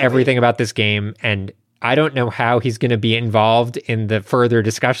 He knows everything about this game, and I don't know how he's going to be involved in the further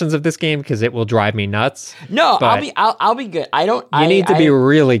discussions of this game because it will drive me nuts. No, but I'll be good. I don't. You need to be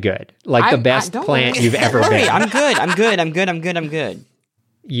really good, like the I'm- best don't Plant worry. you've ever Don't worry. been. I'm good.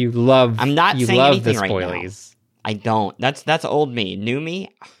 You love. I'm not you saying love the anything right now. spoilies. I don't. That's old me. New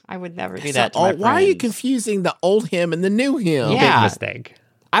me, I would never do that. To my why are you friends. confusing the old him and the new him? Yeah. Big mistake.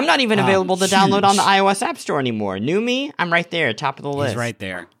 I'm not even available to download on the huge. iOS App Store anymore. New me, I'm right there, top of the list. He's right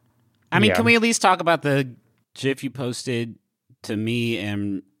there. I mean, Yeah. can we at least talk about the GIF you posted to me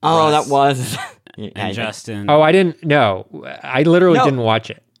and Oh, Russ that was. and Justin? Oh, I didn't. No, I literally No. didn't watch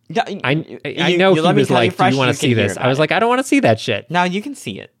it. I You- know you he let me was tell you like, "Do fresh, you want you to see can hear this?" I about was it. like, "I don't want to see that shit. No, you can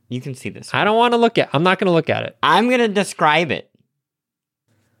see it. You can see this. I don't want to look at. I'm not going to look at it." I'm gonna describe it.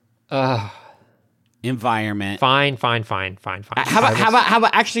 Environment. Fine. How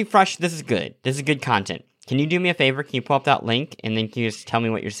about actually, Fresh? This is good. This is good content. Can you do me a favor? Can you pull up that link and then can you just tell me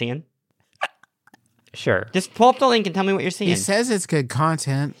what you're seeing? Sure. Just pull up the link and tell me what you're seeing. He says it's good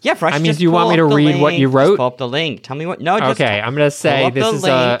content. Yeah, Fresh. I mean, just do you want pull me to up the read what you link. wrote? Just pull up the link. Tell me what. No, just Okay, I'm going to say up this the is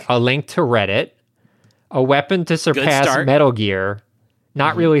link. a link to Reddit, a weapon to surpass start. Metal Gear.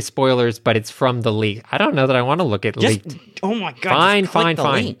 Not really spoilers, but it's from the leak. I don't know that I want to look at Just. leaked. Oh my god. Fine, just click fine, the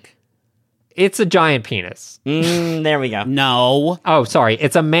fine. link. It's a giant penis. There we go. No. Oh, sorry.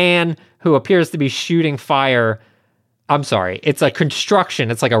 It's a man who appears to be shooting fire. I'm sorry. It's a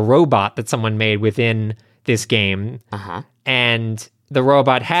construction. It's like a robot that someone made within this game. Uh-huh. And the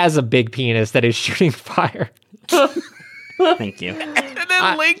robot has a big penis that is shooting fire. Thank you. And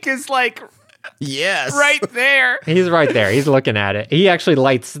then Link is like Yes. right there. He's right there. He's looking at it. He actually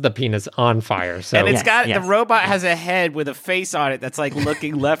lights the penis on fire. So And it's Yes, got yes. the robot has a head with a face on it that's like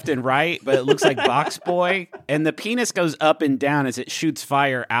looking left and right, but it looks like Box Boy. And the penis goes up and down as it shoots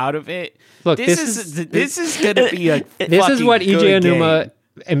fire out of it. Look, this this is gonna be a this is what EJ good Onuma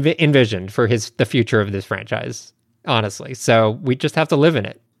game. envisioned for the future of this franchise. Honestly, so we just have to live in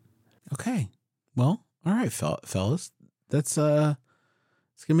it. Okay. Well, all right, fellas. That's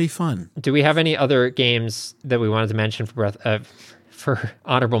it's gonna be fun. Do we have any other games that we wanted to mention for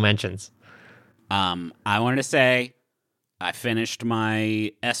honorable mentions? I wanted to say I finished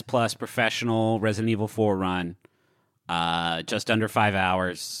my S Plus professional Resident Evil 4 run. Just under 5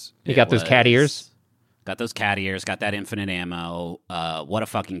 hours. You got those cat ears? Got those cat ears. Got that infinite ammo. What a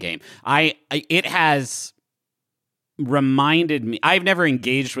fucking game! It has reminded me. I've never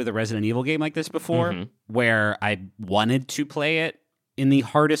engaged with a Resident Evil game like this before, where I wanted to play it in the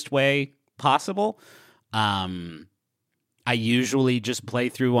hardest way possible. I usually just play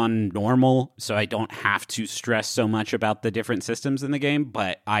through on normal, so I don't have to stress so much about the different systems in the game.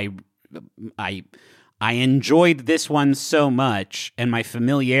 But I enjoyed this one so much, and my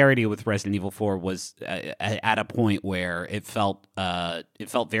familiarity with Resident Evil 4 was at a point where it felt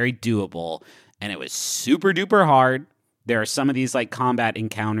very doable, and it was super duper hard. There are some of these like combat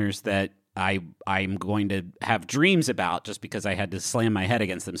encounters that I'm going to have dreams about just because I had to slam my head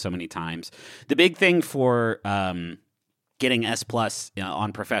against them so many times. The big thing for getting S Plus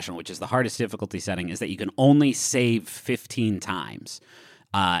on professional, which is the hardest difficulty setting, is that you can only save 15 times.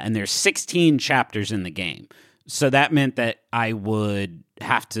 And there's 16 chapters in the game. So that meant that I would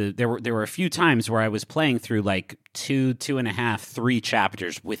have to, there were a few times where I was playing through like 2.5, 3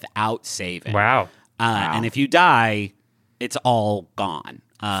 chapters without saving. Wow. And if you die, it's all gone.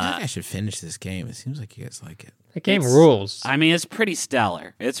 I feel like I should finish this game. It seems like you guys like it. The game rules. I mean, it's pretty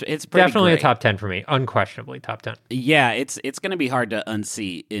stellar. It's pretty Definitely great. a top 10 for me. Unquestionably top 10. Yeah, it's going to be hard to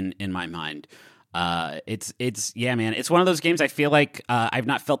unsee in my mind. It's yeah, man. It's one of those games I feel like I've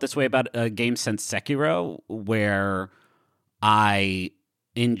not felt this way about a game since Sekiro, where I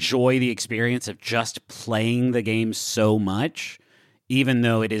enjoy the experience of just playing the game so much, even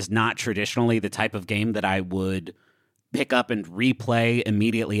though it is not traditionally the type of game that I would pick up and replay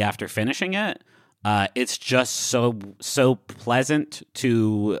immediately after finishing it. It's just so pleasant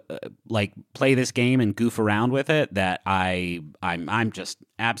to like play this game and goof around with it that I'm just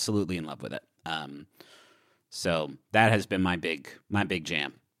absolutely in love with it. So that has been my big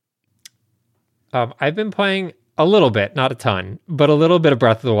jam. I've been playing a little bit, not a ton, but a little bit of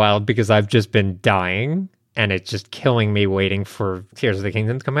Breath of the Wild because I've just been dying and it's just killing me waiting for Tears of the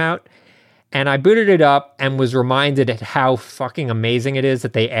Kingdom to come out. And I booted it up and was reminded at how fucking amazing it is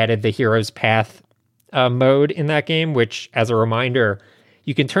that they added the Hero's Path mode in that game, which, as a reminder,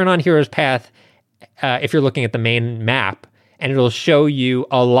 you can turn on Hero's Path if you're looking at the main map, and it'll show you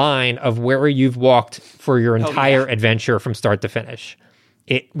a line of where you've walked for your entire adventure from start to finish.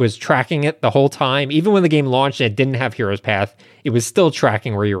 It was tracking it the whole time. Even when the game launched and it didn't have Hero's Path, it was still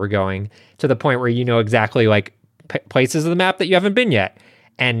tracking where you were going to the point where you know exactly like places of the map that you haven't been yet.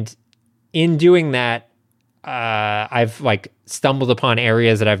 And in doing that, I've like stumbled upon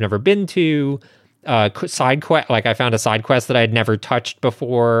areas that I've never been to, side quest. Like I found a side quest that I had never touched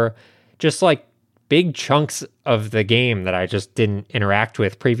before, just like big chunks of the game that I just didn't interact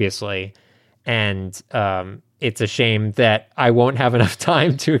with previously. And it's a shame that I won't have enough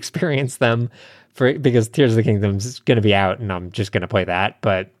time to experience them because Tears of the Kingdom is going to be out and I'm just going to play that.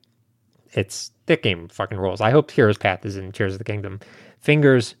 But that game fucking rules. I hope Hero's Path is in Tears of the Kingdom.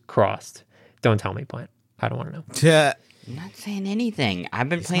 Fingers crossed. Don't tell me, Plant. I don't want to know. I'm not saying anything. I've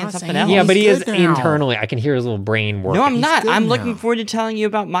been playing something else. Yeah, but he is internally. I can hear his little brain working. No, I'm not. I'm looking forward to telling you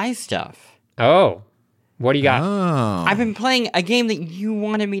about my stuff. Oh. What do you got? Oh. I've been playing a game that you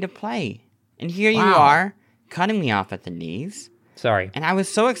wanted me to play. And here you are, cutting me off at the knees. Sorry. And I was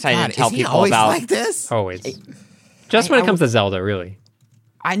so excited to tell is he people always about like this? Always. Just when it comes to Zelda, really.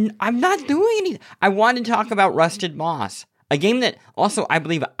 I'm not doing anything. I wanted to talk about Rusted Moss, a game that also I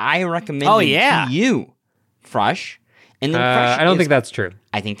believe I recommended to you, Frush. And then Frush I don't think that's true.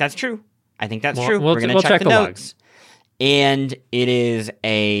 I think that's true. True. We'll We're going to check the logs. notes. And it is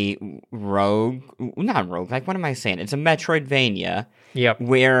a not rogue, like what am I saying? It's a Metroidvania. Yep.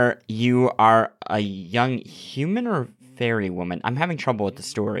 Where you are a young human or fairy woman. I'm having trouble with the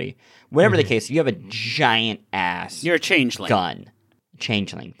story. Whatever the case, you have a giant ass. You're a changeling. Gun.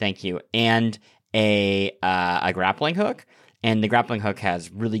 Changeling, thank you. And a grappling hook. And the grappling hook has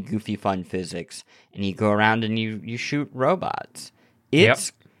really goofy, fun physics. And you go around and you shoot robots.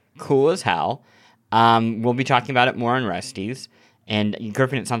 It's cool as hell. We'll be talking about it more on Rusty's. And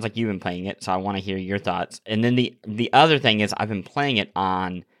Griffin, it sounds like you've been playing it, so I want to hear your thoughts. And then the other thing is I've been playing it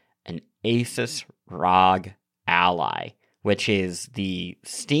on an Asus ROG Ally, which is the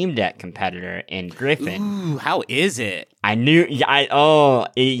Steam Deck competitor. And Griffin, ooh, how is it? I knew.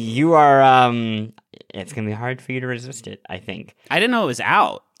 You are. It's gonna be hard for you to resist it. I think. I didn't know it was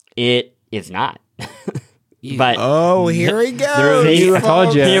out. It is not. But here we go. I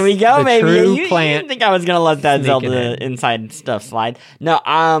told you. Here we go, the baby. True You plant didn't think I was gonna let that Zelda in. inside stuff slide? No.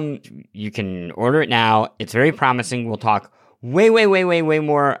 You can order it now. It's very promising. We'll talk way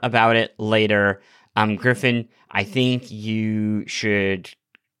more about it later. Griffin, I think you should,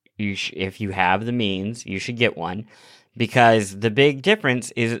 if you have the means, you should get one, because the big difference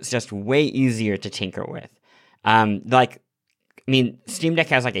is it's just way easier to tinker with. Steam Deck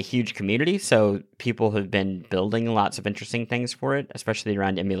has like a huge community, so people have been building lots of interesting things for it, especially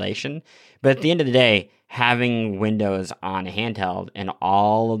around emulation. But at the end of the day, having Windows on a handheld and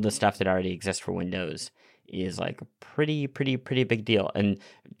all of the stuff that already exists for Windows is like a pretty big deal. And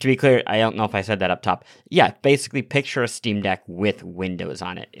to be clear, I don't know if I said that up top. Yeah, basically picture a Steam Deck with Windows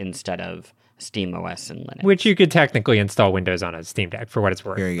on it instead of Steam OS and Linux. Which you could technically install Windows on a Steam Deck for what it's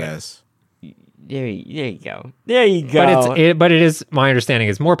worth. Here he goes. There you go. There you go. But it is, my understanding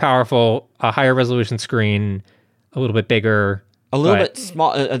is more powerful, a higher resolution screen, a little bit bigger. A little bit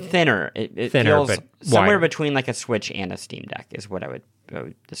small, thinner. It thinner, feels but somewhere wider. between like a Switch and a Steam Deck is what I would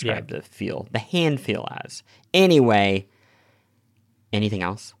describe the hand feel as. Anyway, anything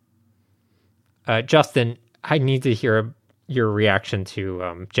else? Justin, I need to hear your reaction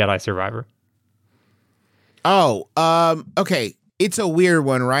to Jedi Survivor. Oh, okay. It's a weird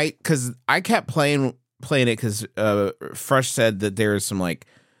one, right? Because I kept playing it because Fresh said that there's some like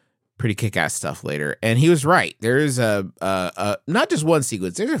pretty kick-ass stuff later, and he was right. There's a not just one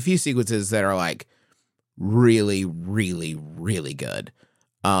sequence. There's a few sequences that are like really good,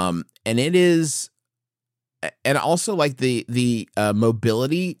 and it is, and also like the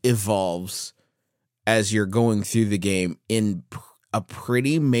mobility evolves as you're going through the game in a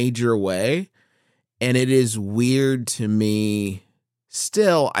pretty major way, and it is weird to me.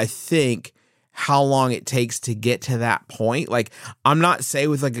 Still, I think how long it takes to get to that point. Like, I'm not saying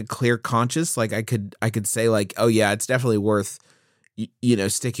with like a clear conscience, like I could say like, oh yeah, it's definitely worth,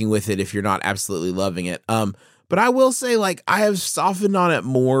 sticking with it if you're not absolutely loving it. But I will say, like, I have softened on it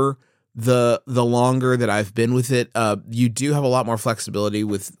more the longer that I've been with it. You do have a lot more flexibility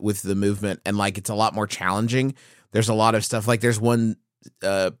with the movement, and like it's a lot more challenging. There's a lot of stuff, like there's one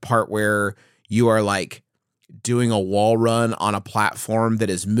part where you are like doing a wall run on a platform that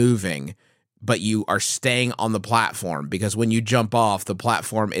is moving, but you are staying on the platform because when you jump off, the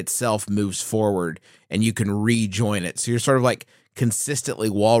platform itself moves forward and you can rejoin it. So you're sort of like consistently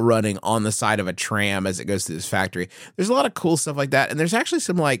wall running on the side of a tram as it goes through this factory. There's a lot of cool stuff like that. And there's actually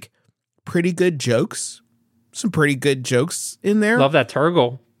some like pretty good jokes. Some pretty good jokes in there. Love that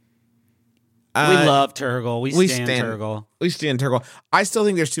Turgle. We love Turgle. We stand Turgle. We stand Turgle. I still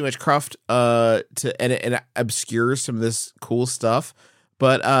think there's too much cruft and it obscures some of this cool stuff.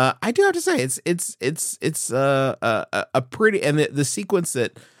 But I do have to say it's a pretty, and the sequence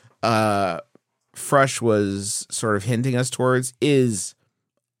that Frush was sort of hinting us towards is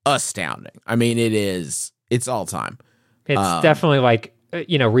astounding. I mean, it's all time. It's definitely like,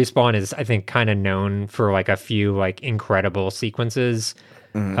 Respawn is, I think, kind of known for like a few like incredible sequences.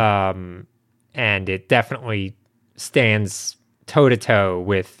 Mm-hmm. And it definitely stands toe to toe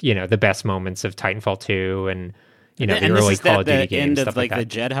with, the best moments of Titanfall 2 and, the early Call of Duty games. End of stuff like the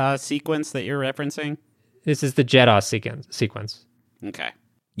that. Jedha sequence that you're referencing? This is the Jedha sequence. Okay.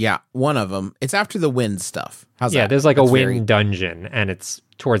 Yeah, one of them. It's after the wind stuff. How's that? Yeah, there's like a wind dungeon, and it's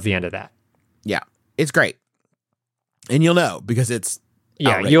towards the end of that. Yeah, it's great. And you'll know because it's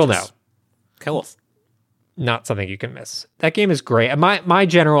outrageous. You'll know. Cool. Not something you can miss. That game is great. My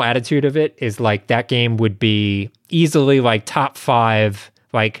general attitude of it is like that game would be easily like top 5,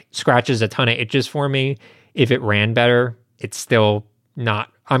 like scratches a ton of itches for me. If it ran better, it's still not.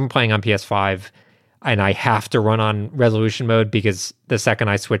 I'm playing on PS5 and I have to run on resolution mode because the second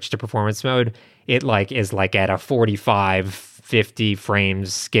I switch to performance mode, it like is like at a 45, 50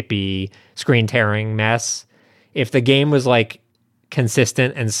 frames, skippy, screen tearing mess. If the game was like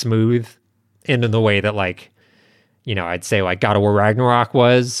consistent and smooth in the way that like, I'd say like God of War Ragnarok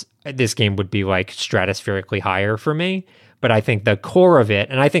was, this game would be like stratospherically higher for me. But I think the core of it,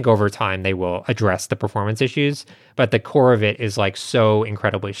 and I think over time they will address the performance issues, but the core of it is like so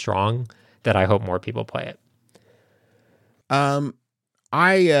incredibly strong that I hope more people play it.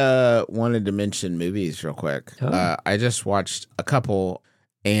 I wanted to mention movies real quick. Oh. I just watched a couple,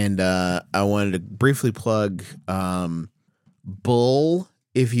 and I wanted to briefly plug Bull.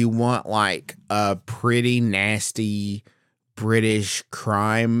 If you want like a pretty nasty British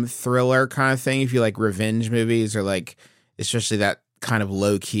crime thriller kind of thing, if you like revenge movies or like especially that kind of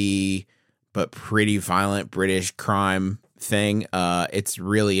low key but pretty violent British crime thing, it's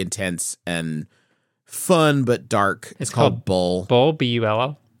really intense and fun but dark. It's called Bull. Bull,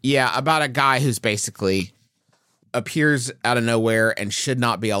 Bullo. Yeah, about a guy who's basically appears out of nowhere and should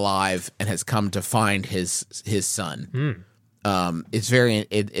not be alive and has come to find his son. It's very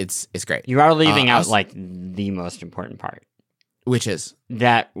it's great. You are leaving out like the most important part, which is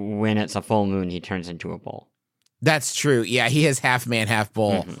that when it's a full moon, he turns into a bull. That's true. Yeah, he is half man, half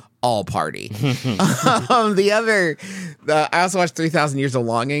bull, all party. I also watched 3,000 Years of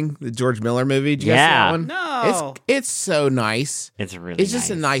Longing, the George Miller movie. Did you guys see that one? No. It's so nice. It's just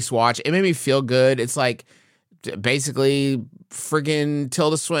a nice watch. It made me feel good. It's like basically friggin'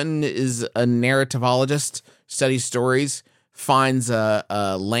 Tilda Swinton is a narrativologist, studies stories, finds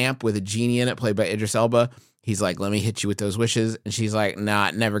a lamp with a genie in it, played by Idris Elba. He's like, let me hit you with those wishes. And she's like, nah,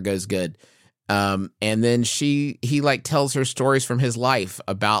 it never goes good. And then he like tells her stories from his life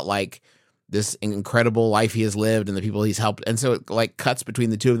about like this incredible life he has lived and the people he's helped. And so it like cuts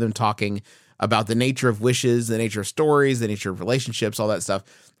between the two of them talking about the nature of wishes, the nature of stories, the nature of relationships, all that stuff.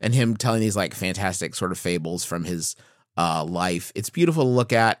 And him telling these like fantastic sort of fables from his life. It's beautiful to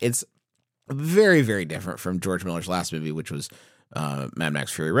look at. It's very, very different from George Miller's last movie, which was Mad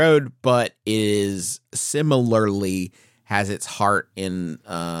Max Fury Road, but it is similarly has its heart in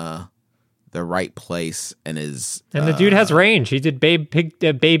the right place and is... And the dude has range. He did Babe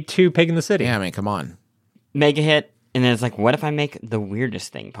 2, Pig in the City. Yeah, I mean, come on. Mega hit, and then it's like, what if I make the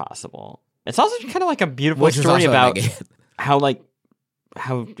weirdest thing possible? It's also kind of like a beautiful story about how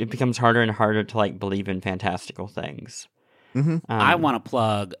it becomes harder and harder to like believe in fantastical things. Mm-hmm. I want to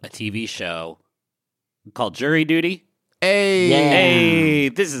plug a TV show called Jury Duty. Hey,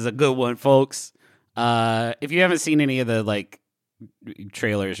 this is a good one, folks. If you haven't seen any of the like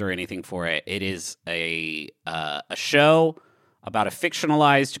trailers or anything for it, it is a show about a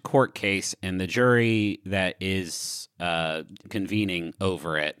fictionalized court case and the jury that is convening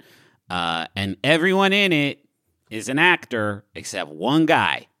over it. And everyone in it is an actor except one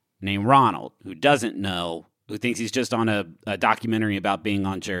guy named Ronald who doesn't know who thinks he's just on a documentary about being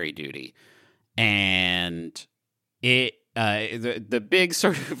on jury duty. And the big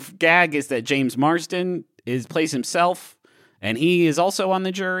sort of gag is that James Marsden plays himself, and he is also on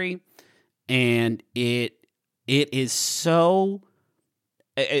the jury. And it is so...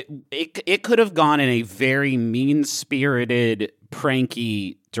 It could have gone in a very mean-spirited,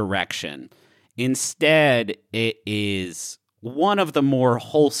 pranky direction. Instead, it is one of the more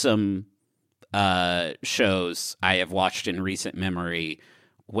wholesome shows I have watched in recent memory,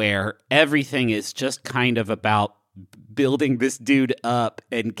 where everything is just kind of about building this dude up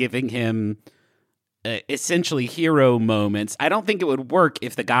and giving him essentially hero moments. I don't think it would work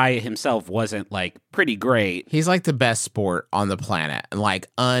if the guy himself wasn't like pretty great. He's like the best sport on the planet, and like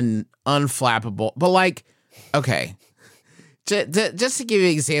unflappable. But like, okay, just to give you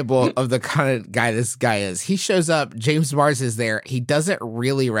an example of the kind of guy this guy is, he shows up. James Marsden is there. He doesn't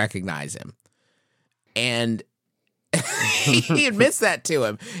really recognize him, and he admits that to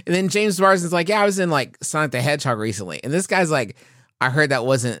him. And then James Marsden's like, "Yeah, I was in like Sonic the Hedgehog recently," and this guy's like, I heard that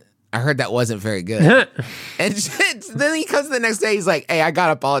wasn't very good." And then he comes the next day, he's like, "Hey, I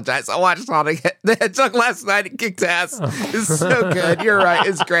gotta apologize. I watched Sonic the Hedgehog last night and kicked ass. It's so good. You're right.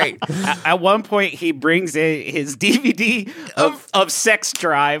 It's great." At one point, he brings in his DVD of Sex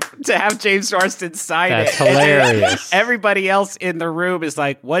Drive to have James Marsden sign That's it. hilarious. Everybody else in the room is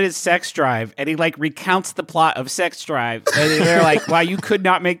like, "What is Sex Drive?" And he like recounts the plot of Sex Drive. And they're like, "Wow, you could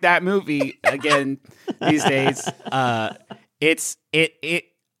not make that movie again these days."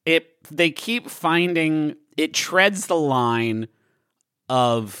 They keep finding it treads the line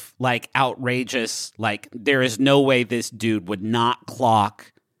of like outrageous, like there is no way this dude would not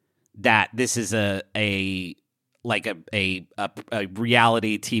clock that this is a reality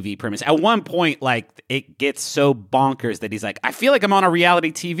TV premise. At one point, like it gets so bonkers that he's like, "I feel like I'm on a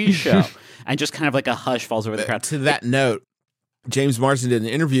reality TV show," and just kind of like a hush falls over the crowd. To that note, James Marsden did an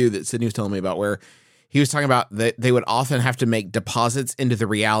interview that Sydney was telling me about where he was talking about that they would often have to make deposits into the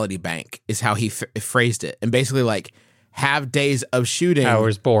reality bank, is how he phrased it. And basically like have days of shooting That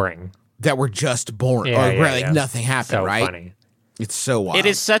was boring. that were just boring. Yeah, or yeah, like yeah. nothing happened, So right? funny. It's so wild. It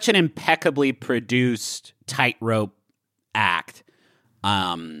is such an impeccably produced tightrope act.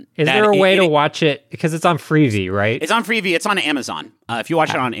 Is there a way to watch it? Because it's on Freevee, right? It's on Freevee. It's on Amazon. If you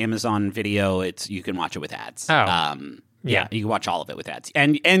watch it on Amazon Video, you can watch it with ads. Oh. Yeah, you can watch all of it with ads,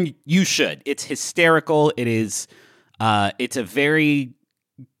 and you should. It's hysterical. It is. It's a very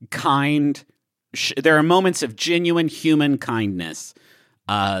kind. There are moments of genuine human kindness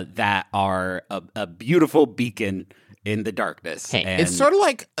that are a beautiful beacon in the darkness. Hey, and It's sort of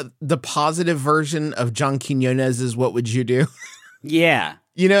like the positive version of John Quinones's "What Would You Do?" yeah.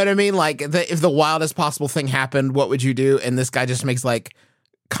 You know what I mean? Like if the wildest possible thing happened, what would you do? And this guy just makes like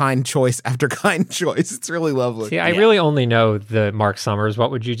kind choice after kind choice. It's really lovely. See, I really only know the Mark Summers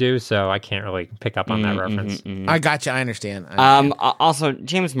 "What Would You Do?" so I can't really pick up on that reference. I got you. I understand. Also,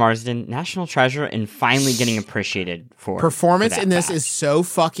 James Marsden, national treasure, and finally getting appreciated for Performance that in this fact. is so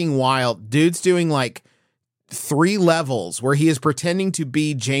fucking wild. Dude's doing like 3 levels where he is pretending to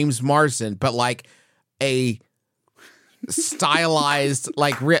be James Marsden, but like a stylized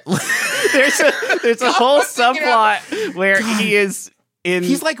like There's a whole subplot where he is in.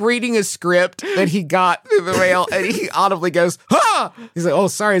 he's like reading a script that he got through the mail, and he audibly goes, "Ha!" He's like, "Oh,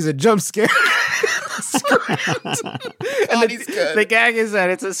 sorry, it's a jump scare." And the gag is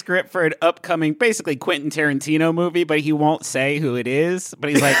that it's a script for an upcoming, basically Quentin Tarantino movie, but he won't say who it is. But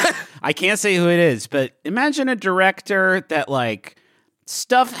he's like, "I can't say who it is, but imagine a director that like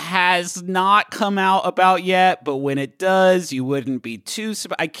stuff has not come out about yet, but when it does, you wouldn't be too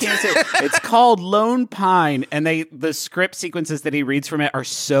I can't say it's called Lone Pine," and the script sequences that he reads from it are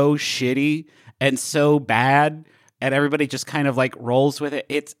so shitty and so bad, and everybody just kind of like rolls with it.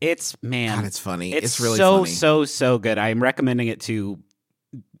 It's man, God, it's funny. It's really so funny. so good. I'm recommending it to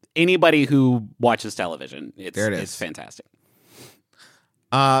anybody who watches television. There it is. It's fantastic.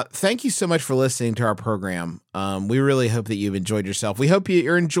 Thank you so much for listening to our program. We really hope that you've enjoyed yourself. We hope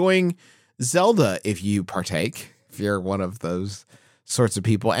you're enjoying Zelda if you partake, if you're one of those sorts of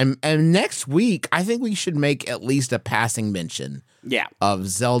people. And next week, I think we should make at least a passing mention of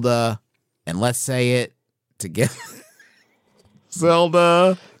Zelda, and let's say it together.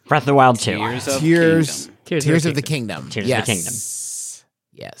 Zelda. Breath of the Wild 2. Tears of Tears Kingdom. of the Kingdom. Tears of the Kingdom.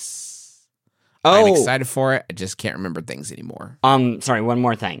 Yes. Oh, I'm excited for it. I just can't remember things anymore. Sorry, one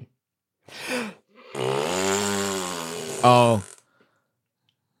more thing. Oh,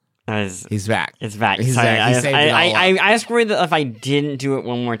 He's back. It's back. He's Sorry, back. He saved it all up. I just worried that if I didn't do it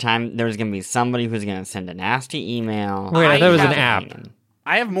one more time, there was going to be somebody who's going to send a nasty email. Wait, I thought it was an app.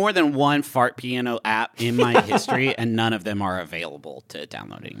 I have more than one fart piano app in my history, and none of them are available to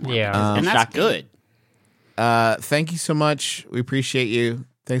download anymore. Yeah, and that's shocking. good. Thank you so much. We appreciate you.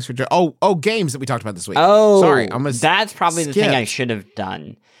 Thanks for games that we talked about this week. Oh, sorry, that's probably the thing I skipped. should have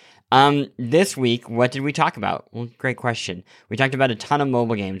done. This week, what did we talk about? Well, great question. We talked about a ton of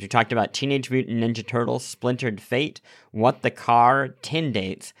mobile games. We talked about Teenage Mutant Ninja Turtles, Splintered Fate, What the Car, 10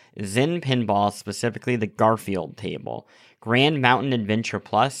 Dates, Zen Pinball, specifically the Garfield table, Grand Mountain Adventure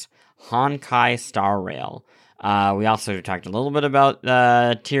Plus, Honkai Star Rail. We also talked a little bit about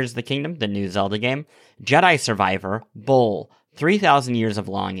Tears of the Kingdom, the new Zelda game, Jedi Survivor, Bull, 3,000 Years of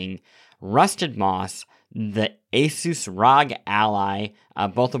Longing, Rusted Moss, the Asus ROG Ally,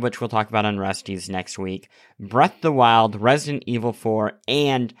 both of which we'll talk about on Rusty's next week, Breath of the Wild, Resident Evil 4,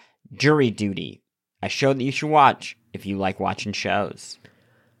 and Jury Duty, a show that you should watch if you like watching shows.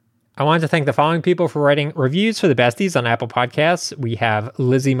 I wanted to thank the following people for writing reviews for the besties on Apple Podcasts. We have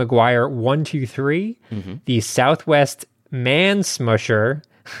Lizzie McGuire123, the Southwest Man Smusher,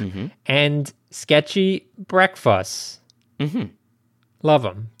 and Sketchy Breakfast. Love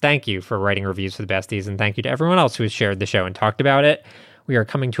them. Thank you for writing reviews for the besties, and thank you to everyone else who has shared the show and talked about it. We are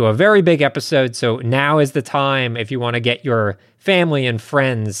coming to a very big episode, so now is the time if you want to get your family and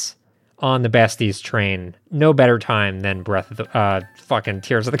friends on the besties train. No better time than fucking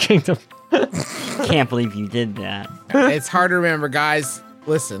Tears of the Kingdom. Can't believe you did that. It's hard to remember, guys.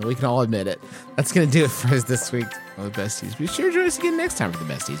 Listen, we can all admit it. That's going to do it for us this week on the besties. Be sure to join us again next time for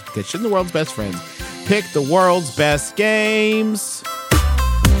the besties, because shouldn't the world's best friends pick the world's best games?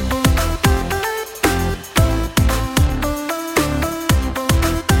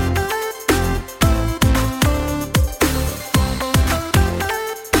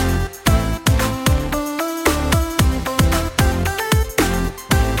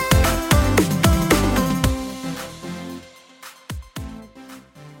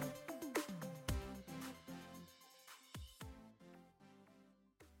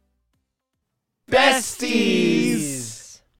 Besties!